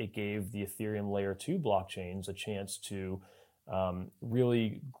instead it gave the Ethereum layer 2 blockchains a chance to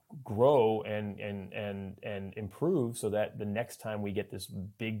really grow and improve, so that the next time we get this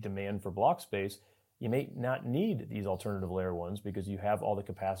big demand for block space, you may not need these alternative layer ones because you have all the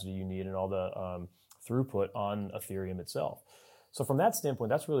capacity you need and all the throughput on Ethereum itself. So from that standpoint,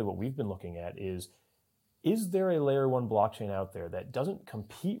 that's really what we've been looking at is there a layer one blockchain out there that doesn't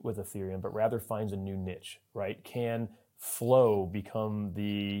compete with Ethereum, but rather finds a new niche, right? Can Flow become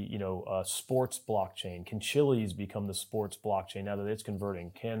the, sports blockchain? Can Chiliz become the sports blockchain now that it's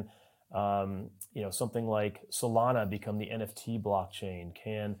converting? Can, something like Solana become the NFT blockchain?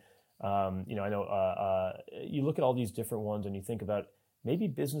 Can, you look at all these different ones and you think about maybe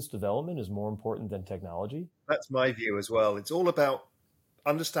business development is more important than technology. That's my view as well. It's all about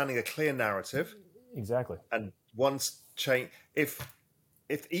understanding a clear narrative. Exactly. And once chain, if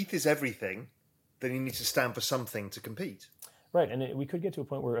ETH is everything, then you need to stand for something to compete. Right, and we could get to a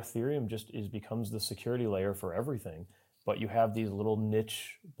point where Ethereum just becomes the security layer for everything, but you have these little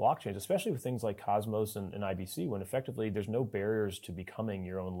niche blockchains, especially with things like Cosmos and IBC, when effectively there's no barriers to becoming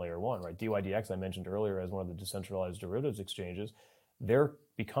your own layer one, right? DYDX, I mentioned earlier, as one of the decentralized derivatives exchanges, they're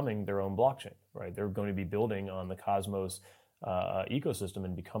becoming their own blockchain, right? They're going to be building on the Cosmos ecosystem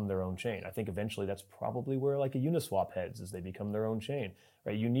and become their own chain. I think eventually that's probably where like a Uniswap heads, as they become their own chain,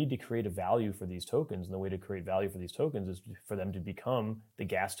 right? You need to create a value for these tokens, and the way to create value for these tokens is for them to become the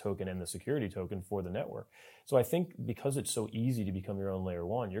gas token and the security token for the network. So I think because it's so easy to become your own layer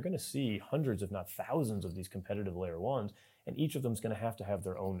one, you're going to see hundreds, if not thousands, of these competitive layer ones, and each of them is going to have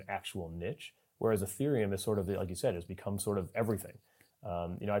their own actual niche. Whereas Ethereum is sort of, like you said, has become sort of everything.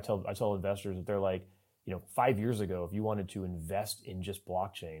 I tell investors that they're like, 5 years ago, if you wanted to invest in just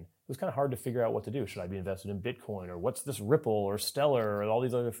blockchain, it was kind of hard to figure out what to do. Should I be invested in Bitcoin, or what's this Ripple or Stellar or all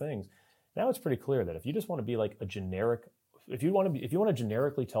these other things? Now it's pretty clear that if you just want to be like a generic, if you want to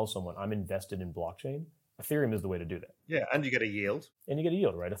generically tell someone I'm invested in blockchain, Ethereum is the way to do that. Yeah, and you get a yield.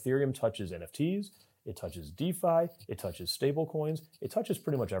 Right? Ethereum touches NFTs, it touches DeFi, it touches stable coins, it touches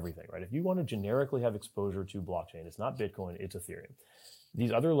pretty much everything, right? If you want to generically have exposure to blockchain, it's not Bitcoin, it's Ethereum.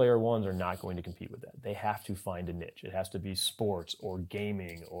 These other layer ones are not going to compete with that. They have to find a niche. It has to be sports or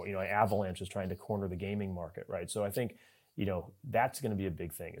gaming, or, Avalanche is trying to corner the gaming market, right? So I think, that's going to be a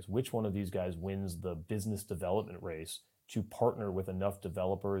big thing, is which one of these guys wins the business development race to partner with enough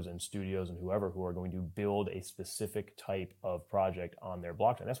developers and studios and whoever who are going to build a specific type of project on their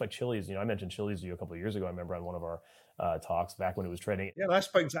blockchain. That's why Chiliz, I mentioned Chiliz to you a couple of years ago. I remember on one of our talks back when it was trading. Yeah, and I've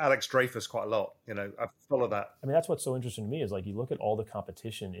spoken to Alex Dreyfus quite a lot. I follow that. I mean, that's what's so interesting to me is like you look at all the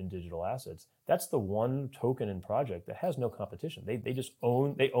competition in digital assets. That's the one token and project that has no competition. They just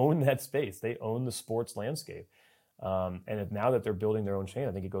own that space. They own the sports landscape. And now that they're building their own chain,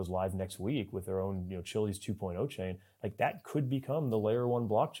 I think it goes live next week with their own, Chiliz 2.0 chain. Like that could become the layer one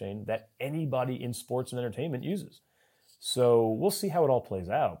blockchain that anybody in sports and entertainment uses. So we'll see how it all plays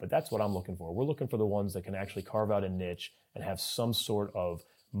out, but that's what I'm looking for. We're looking for the ones that can actually carve out a niche and have some sort of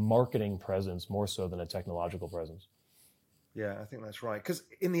marketing presence more so than a technological presence. Yeah, I think that's right. Because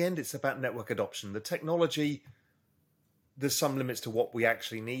in the end, it's about network adoption. The technology, there's some limits to what we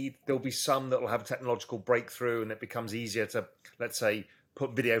actually need. There'll be some that will have a technological breakthrough and it becomes easier to, let's say,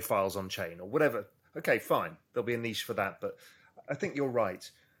 put video files on chain or whatever. Okay, fine. There'll be a niche for that. But I think you're right.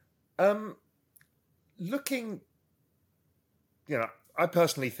 Looking, I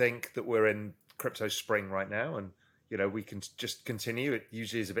personally think that we're in crypto spring right now, and, we can just continue. It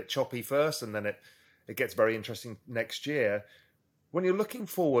usually is a bit choppy first, and then it gets very interesting next year. When you're looking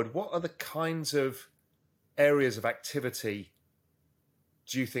forward, what are the kinds of areas of activity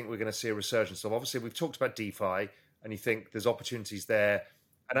do you think we're going to see a resurgence of? Obviously, we've talked about DeFi, and you think there's opportunities there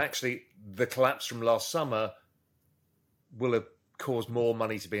And actually, the collapse from last summer will have caused more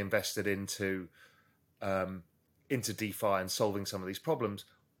money to be invested into DeFi and solving some of these problems.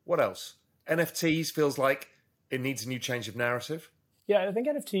 What else? NFTs feels like it needs a new change of narrative. Yeah, I think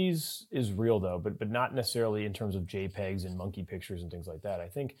NFTs is real though, but not necessarily in terms of JPEGs and monkey pictures and things like that. I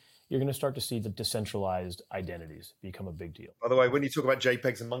think you're going to start to see the decentralized identities become a big deal. By the way, when you talk about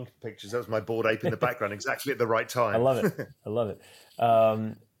JPEGs and monkey pictures, that was my bored ape in the background exactly at the right time. I love it. I love it.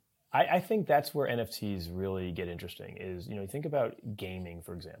 I think that's where NFTs really get interesting is, you think about gaming,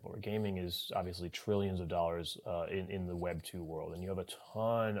 for example, where gaming is obviously trillions of dollars in the Web 2 world. And you have a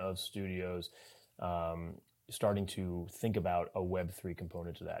ton of studios starting to think about a Web3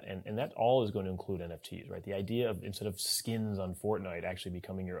 component to that. And that all is going to include NFTs, right? The idea of instead of skins on Fortnite actually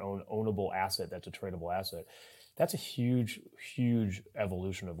becoming your own ownable asset, that's a tradable asset. That's a huge, huge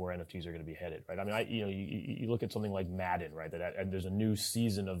evolution of where NFTs are going to be headed, right? I mean, you look at something like Madden, right? And there's a new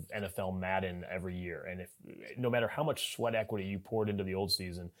season of NFL Madden every year. And if no matter how much sweat equity you poured into the old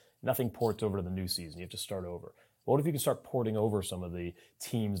season, nothing ports over to the new season. You have to start over. What if you can start porting over some of the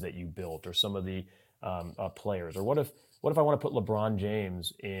teams that you built or some of the players? Or what if I want to put LeBron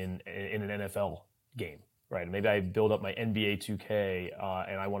James in an NFL game, right? Maybe I build up my NBA 2K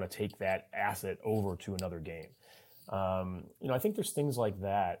and I want to take that asset over to another game. I think there's things like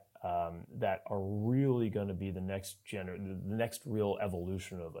that that are really going to be the next real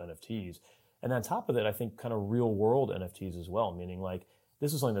evolution of NFTs. And on top of that, I think kind of real world NFTs as well. Meaning, like,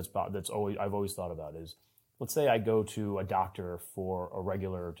 this is something I've always thought about is, let's say I go to a doctor for a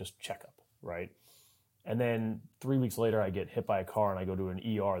regular just checkup, right? And then 3 weeks later, I get hit by a car and I go to an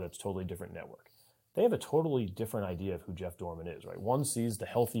ER that's totally different network. They have a totally different idea of who Jeff Dorman is, right? One sees the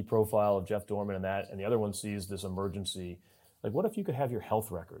healthy profile of Jeff Dorman and the other one sees this emergency. Like, what if you could have your health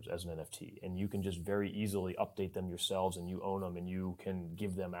records as an NFT and you can just very easily update them yourselves and you own them and you can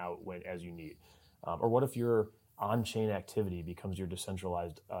give them out as you need? Or what if your on-chain activity becomes your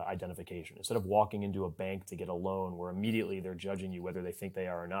decentralized identification? Instead of walking into a bank to get a loan where immediately they're judging you whether they think they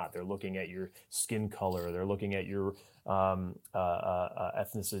are or not, they're looking at your skin color, they're looking at your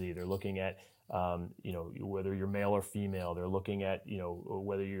ethnicity, they're looking at whether you're male or female, they're looking at,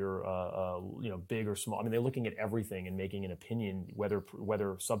 whether you're, big or small. I mean, they're looking at everything and making an opinion, whether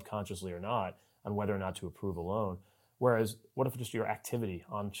subconsciously or not, on whether or not to approve a loan. Whereas, what if just your activity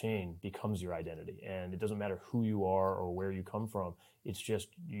on chain becomes your identity, and it doesn't matter who you are or where you come from? It's just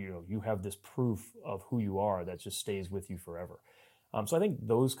you have this proof of who you are that just stays with you forever. So I think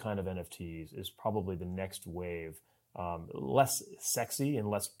those kind of NFTs is probably the next wave. Less sexy and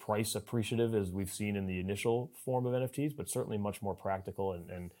less price appreciative as we've seen in the initial form of NFTs, but certainly much more practical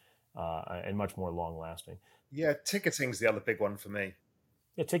and much more long lasting. Yeah, ticketing's the other big one for me.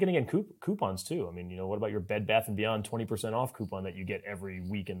 Yeah, ticketing and coupons too. I mean, what about your Bed Bath & Beyond 20% off coupon that you get every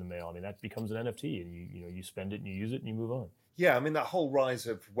week in the mail? I mean, that becomes an NFT, and you spend it and you use it and you move on. Yeah, I mean, that whole rise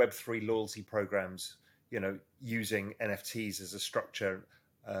of Web3 loyalty programs, using NFTs as a structure,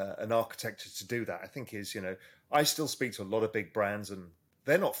 an architecture to do that, I think is, I still speak to a lot of big brands and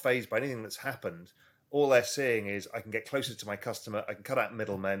they're not fazed by anything that's happened. All they're seeing is I can get closer to my customer, I can cut out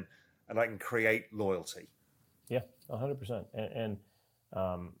middlemen, and I can create loyalty. Yeah, 100%. And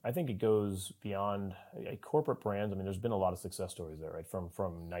I think it goes beyond corporate brands. I mean, there's been a lot of success stories there, right?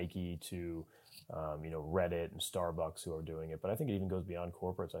 From Nike to, Reddit and Starbucks who are doing it. But I think it even goes beyond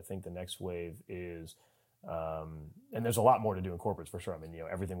corporates. I think the next wave is, and there's a lot more to do in corporates for sure. I mean,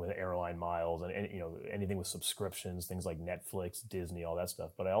 everything with airline miles and anything with subscriptions, things like Netflix, Disney, all that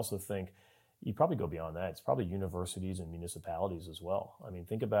stuff. But I also think you probably go beyond that. It's probably universities and municipalities as well. I mean,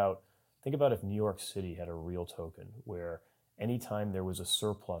 think about if New York City had a real token where anytime there was a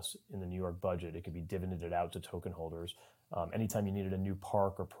surplus in the New York budget, it could be dividended out to token holders. Anytime you needed a new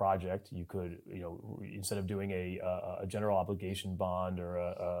park or project, you could, instead of doing a general obligation bond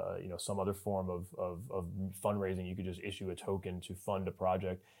or some other form of fundraising, you could just issue a token to fund a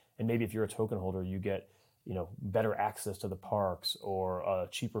project. And maybe if you're a token holder, you get better access to the parks or a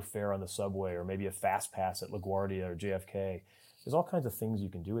cheaper fare on the subway or maybe a fast pass at LaGuardia or JFK. There's all kinds of things you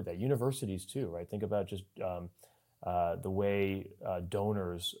can do with that. Universities too, right? Think about just the way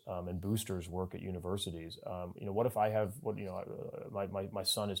donors and boosters work at universities. What if I have my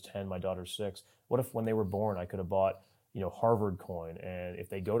son is 10, my daughter's 6. What if when they were born I could have bought Harvard coin, and if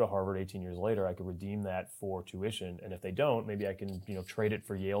they go to Harvard 18 years later, I could redeem that for tuition, and if they don't, maybe I can trade it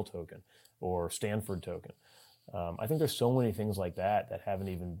for Yale token or Stanford token. I think there's so many things like that haven't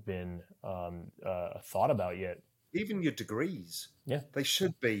even been thought about yet. Even your degrees, they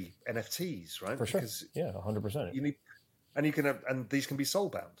should be NFTs, right? For sure. Because 100%. You need, and these can be soul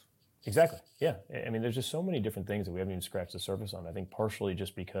bound. Exactly. Yeah. I mean, there's just so many different things that we haven't even scratched the surface on. I think partially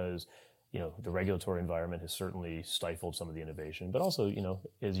just because, the regulatory environment has certainly stifled some of the innovation, but also,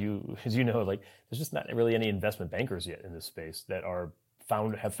 as you know, like there's just not really any investment bankers yet in this space that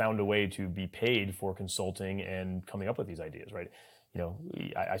have found a way to be paid for consulting and coming up with these ideas, right?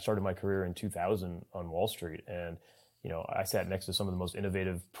 I started my career in 2000 on Wall Street, and I sat next to some of the most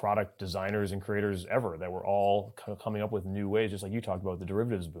innovative product designers and creators ever that were all kind of coming up with new ways, just like you talked about the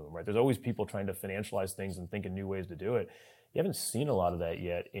derivatives boom, right? There's always people trying to financialize things and think of new ways to do it. You haven't seen a lot of that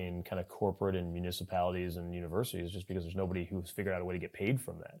yet in kind of corporate and municipalities and universities, just because there's nobody who's figured out a way to get paid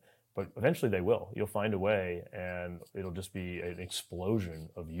from that. But eventually they will. You'll find a way, and it'll just be an explosion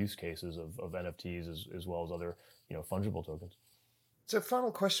of use cases of NFTs as well as other, fungible tokens. So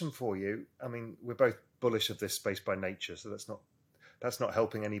final question for you. I mean, we're both bullish of this space by nature, so that's not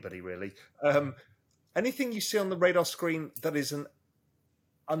helping anybody really. Anything you see on the radar screen that is an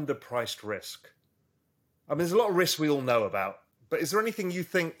underpriced risk? I mean, there's a lot of risks we all know about, but is there anything you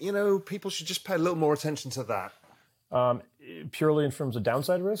think, people should just pay a little more attention to that? Purely in terms of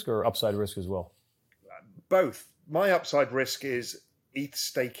downside risk or upside risk as well? Both. My upside risk is ETH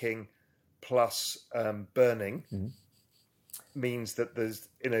staking plus burning. Mm-hmm. Means that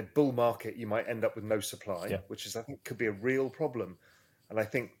in a bull market, you might end up with no supply, which is, I think, could be a real problem. And I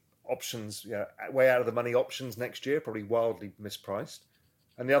think options, way out of the money options next year, probably wildly mispriced.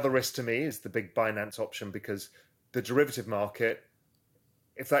 And the other risk to me is the big Binance option, because the derivative market,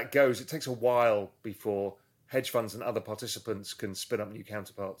 if that goes, it takes a while before hedge funds and other participants can spin up new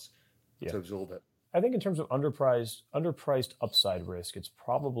counterparts to absorb it. I think in terms of underpriced upside risk, it's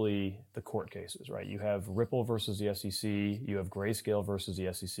probably the court cases, right? You have Ripple versus the SEC, you have Grayscale versus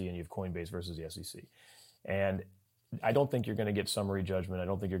the SEC, and you have Coinbase versus the SEC. And I don't think you're going to get summary judgment. I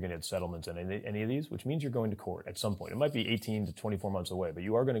don't think you're going to get settlements in any of these, which means you're going to court at some point. It might be 18 to 24 months away, but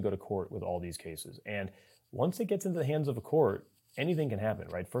you are going to go to court with all these cases. And once it gets into the hands of a court, anything can happen,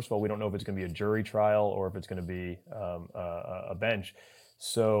 right? First of all, we don't know if it's going to be a jury trial or if it's going to be a bench.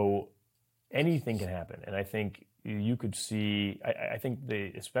 So anything can happen. And I think you could see, I think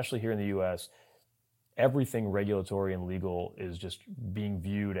especially here in the U.S., everything regulatory and legal is just being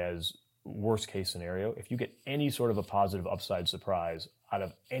viewed as worst case scenario. If you get any sort of a positive upside surprise out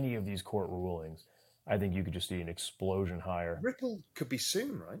of any of these court rulings, I think you could just see an explosion higher. Ripple could be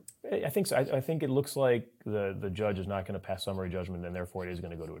soon, right? I think so. I think it looks like the judge is not going to pass summary judgment, and therefore it is going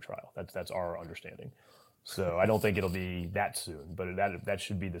to go to a trial. That's our understanding. So I don't think it'll be that soon, but that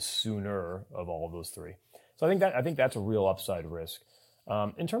should be the sooner of all of those three. So I think that's a real upside risk.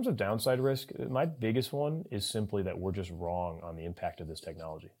 In terms of downside risk, my biggest one is simply that we're just wrong on the impact of this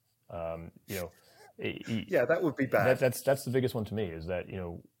technology. That would be bad. That's the biggest one to me, is that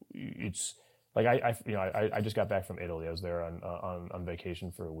it's like I just got back from Italy. I was there on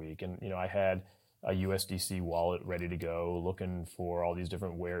vacation for a week, and I had a USDC wallet ready to go, looking for all these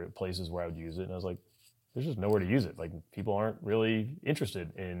different places where I would use it, and I was like, there's just nowhere to use it. Like, people aren't really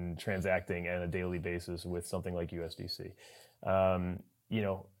interested in transacting on a daily basis with something like USDC.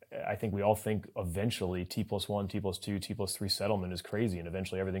 I think we all think eventually T+1, T+2, T+3 settlement is crazy, and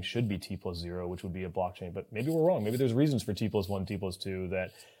eventually everything should be T+0, which would be a blockchain. But maybe we're wrong. Maybe there's reasons for T+1, T+2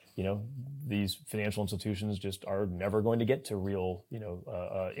 that, these financial institutions just are never going to get to real,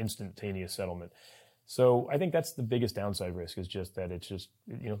 instantaneous settlement. So I think that's the biggest downside risk, is just that it's just,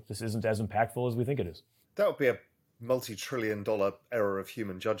 this isn't as impactful as we think it is. That would be a multi-trillion-dollar error of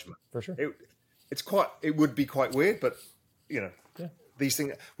human judgment. For sure. It would be quite weird, but, these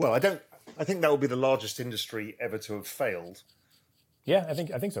things, well, I think that would be the largest industry ever to have failed. Yeah, I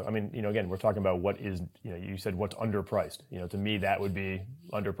think so. I mean, again, we're talking about what is, you said what's underpriced. To me, that would be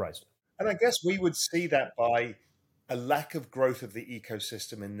underpriced. And I guess we would see that by a lack of growth of the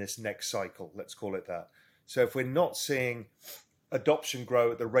ecosystem in this next cycle, let's call it that. So if we're not seeing adoption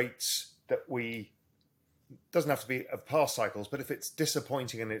grow at the rates that doesn't have to be of past cycles, but if it's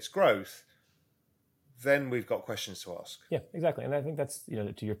disappointing in its growth, then we've got questions to ask. Yeah, exactly. And I think that's,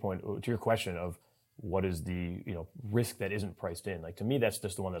 to your point, to your question of what is the, risk that isn't priced in. Like, to me, that's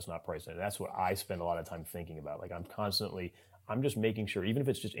just the one that's not priced in. And that's what I spend a lot of time thinking about. Like, I'm just making sure, even if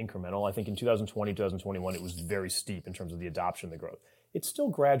it's just incremental. I think in 2020, 2021, it was very steep in terms of the adoption, the growth. It's still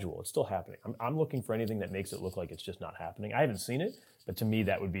gradual. It's still happening. I'm looking for anything that makes it look like it's just not happening. I haven't seen it, but to me,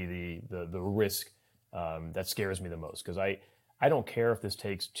 that would be the risk that scares me the most. Because I don't care if this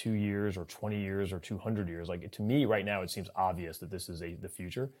takes 2 years or 20 years or 200 years. Like, to me right now, it seems obvious that this is the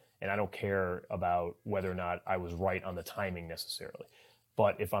future. And I don't care about whether or not I was right on the timing necessarily.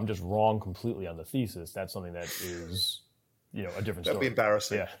 But if I'm just wrong completely on the thesis, that's something that is, a different story. That'd be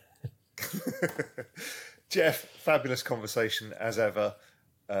embarrassing. Yeah. Jeff, fabulous conversation as ever.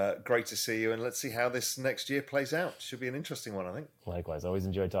 Great to see you, and let's see how this next year plays out. Should be an interesting one, I think. Likewise. Always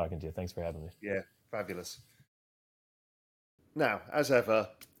enjoyed talking to you. Thanks for having me. Yeah, fabulous. Now, as ever,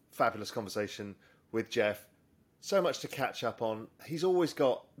 fabulous conversation with Jeff. So much to catch up on. He's always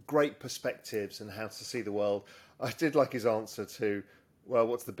got great perspectives and how to see the world. I did like his answer to, well,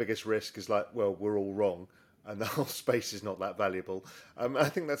 what's the biggest risk? Is like, well, we're all wrong, and the whole space is not that valuable. I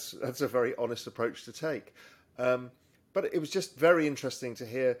think that's a very honest approach to take. But it was just very interesting to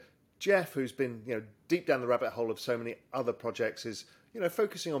hear Jeff, who's been deep down the rabbit hole of so many other projects, is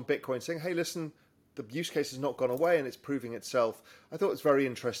focusing on Bitcoin, saying, hey, listen, the use case has not gone away and it's proving itself. I thought it was very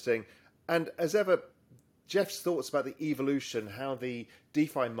interesting. And as ever, Jeff's thoughts about the evolution, how the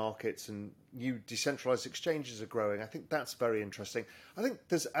DeFi markets and new decentralized exchanges are growing, I think that's very interesting. I think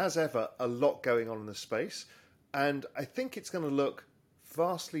there's, as ever, a lot going on in the space. And I think it's going to look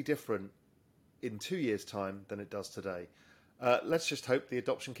vastly different in 2 years' time than it does today. Let's just hope the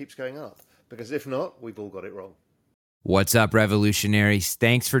adoption keeps going up, because if not, we've all got it wrong. What's up, revolutionaries?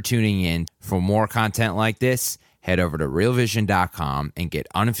 Thanks for tuning in. For more content like this, head over to realvision.com and get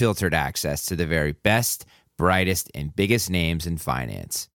unfiltered access to the very best, brightest, and biggest names in finance.